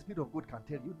 Now the Spirit of God can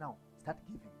tell you now, start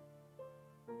giving.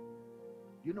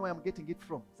 You know where I'm getting it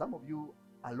from? Some of you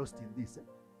are lost in this.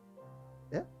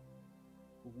 Yeah?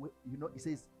 You know, he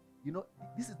says, you know,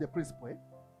 this is the principle,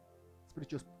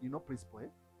 spiritual,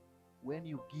 principle. When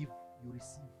you give, you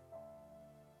receive.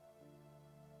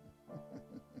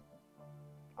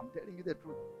 I'm telling you the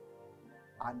truth.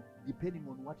 And depending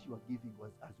on what you are giving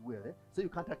as well. So you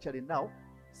can't actually now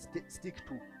stick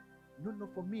to, no,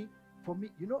 for me,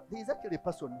 there is actually a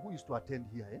person who used to attend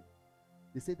here.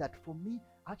 They say that for me,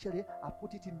 actually, I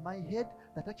put it in my head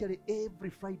that actually every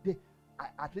Friday,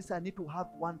 at least I need to have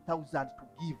 1,000 to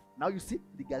give. Now you see,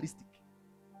 legalistic.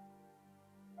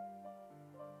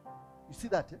 You see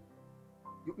that?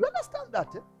 You understand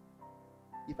that?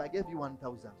 If I gave you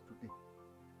 1,000 today,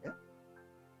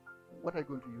 what are you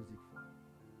going to use it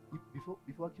for?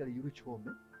 Before actually you reach home,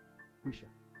 Wisha,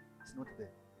 it's not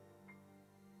there.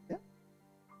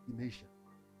 Imasia,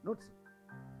 not so.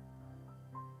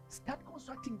 Start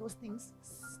constructing those things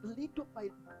little by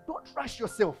little. Don't rush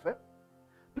yourself.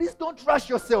 Please don't rush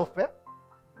yourself.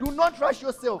 Do not rush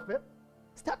yourself.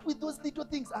 Start with those little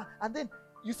things. And then,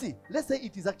 you see, let's say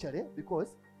it is actually,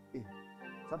 because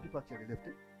some people actually left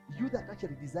it. You that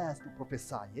actually desires to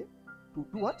prophesy, to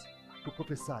do what? To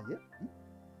prophesy,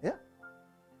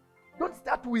 Don't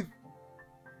start with,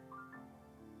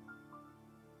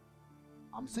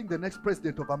 I'm seeing the next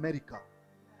president of America.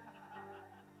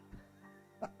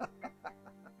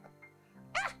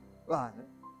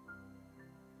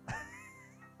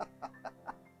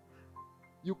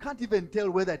 You can't even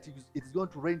tell whether it's going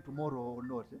to rain tomorrow or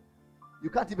not. You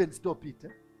can't even stop it.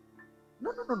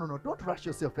 No. Don't rush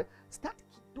yourself. Start,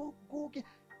 go.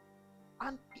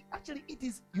 And actually, it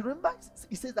is. You remember,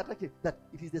 he says that that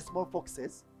it is the small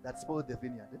foxes that spoil the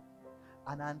vineyard.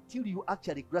 And until you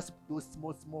actually grasp those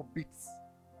small bits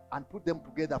and put them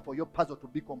together for your puzzle to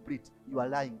be complete, you are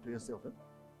lying to yourself.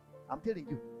 I'm telling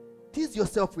you, tease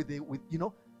yourself with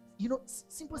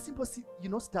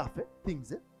simple stuff,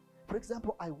 things. For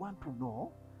example, I want to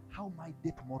know how my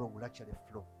day tomorrow will actually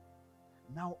flow.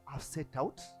 Now I've set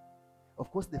out, of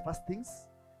course, the first things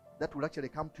that will actually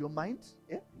come to your mind,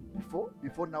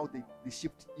 before now they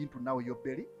shift into now your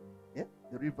belly,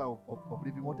 the river of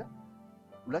living water,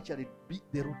 will actually be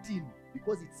the routine,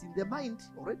 because it's in the mind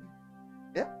already.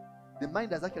 The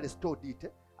mind has actually stored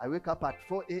it. I wake up at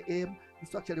 4 a.m.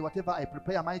 This actually whatever, I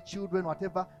prepare my children,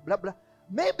 whatever, blah, blah.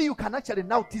 Maybe you can actually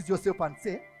now tease yourself and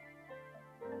say,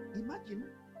 imagine,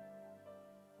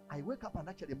 I wake up and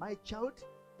actually my child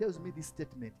tells me this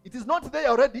statement. It is not there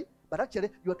already, but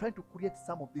actually you are trying to create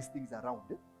some of these things around.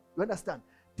 You understand?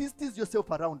 Tease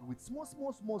yourself around with small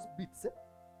bits.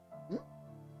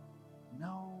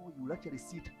 Now you will actually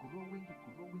see it growing.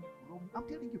 I'm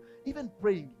telling you, even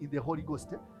praying in the Holy Ghost,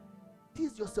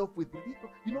 tease yourself with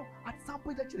little, at some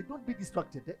point actually don't be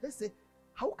distracted. Let's say,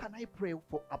 how can I pray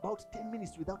for about 10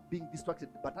 minutes without being distracted?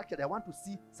 But actually I want to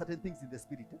see certain things in the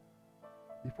spirit.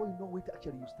 Before you know it,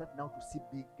 actually you start now to see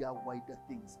bigger, wider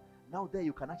things. Now there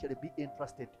you can actually be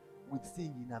interested with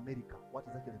seeing in America what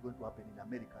is actually going to happen in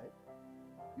America.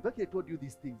 If I actually told you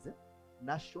these things,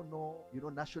 national,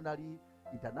 nationally,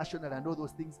 international, and all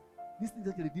those things, these things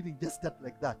actually didn't just start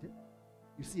like that.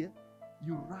 You see,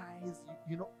 you rise,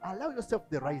 allow yourself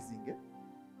the rising. You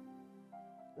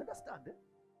understand?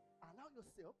 Allow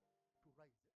yourself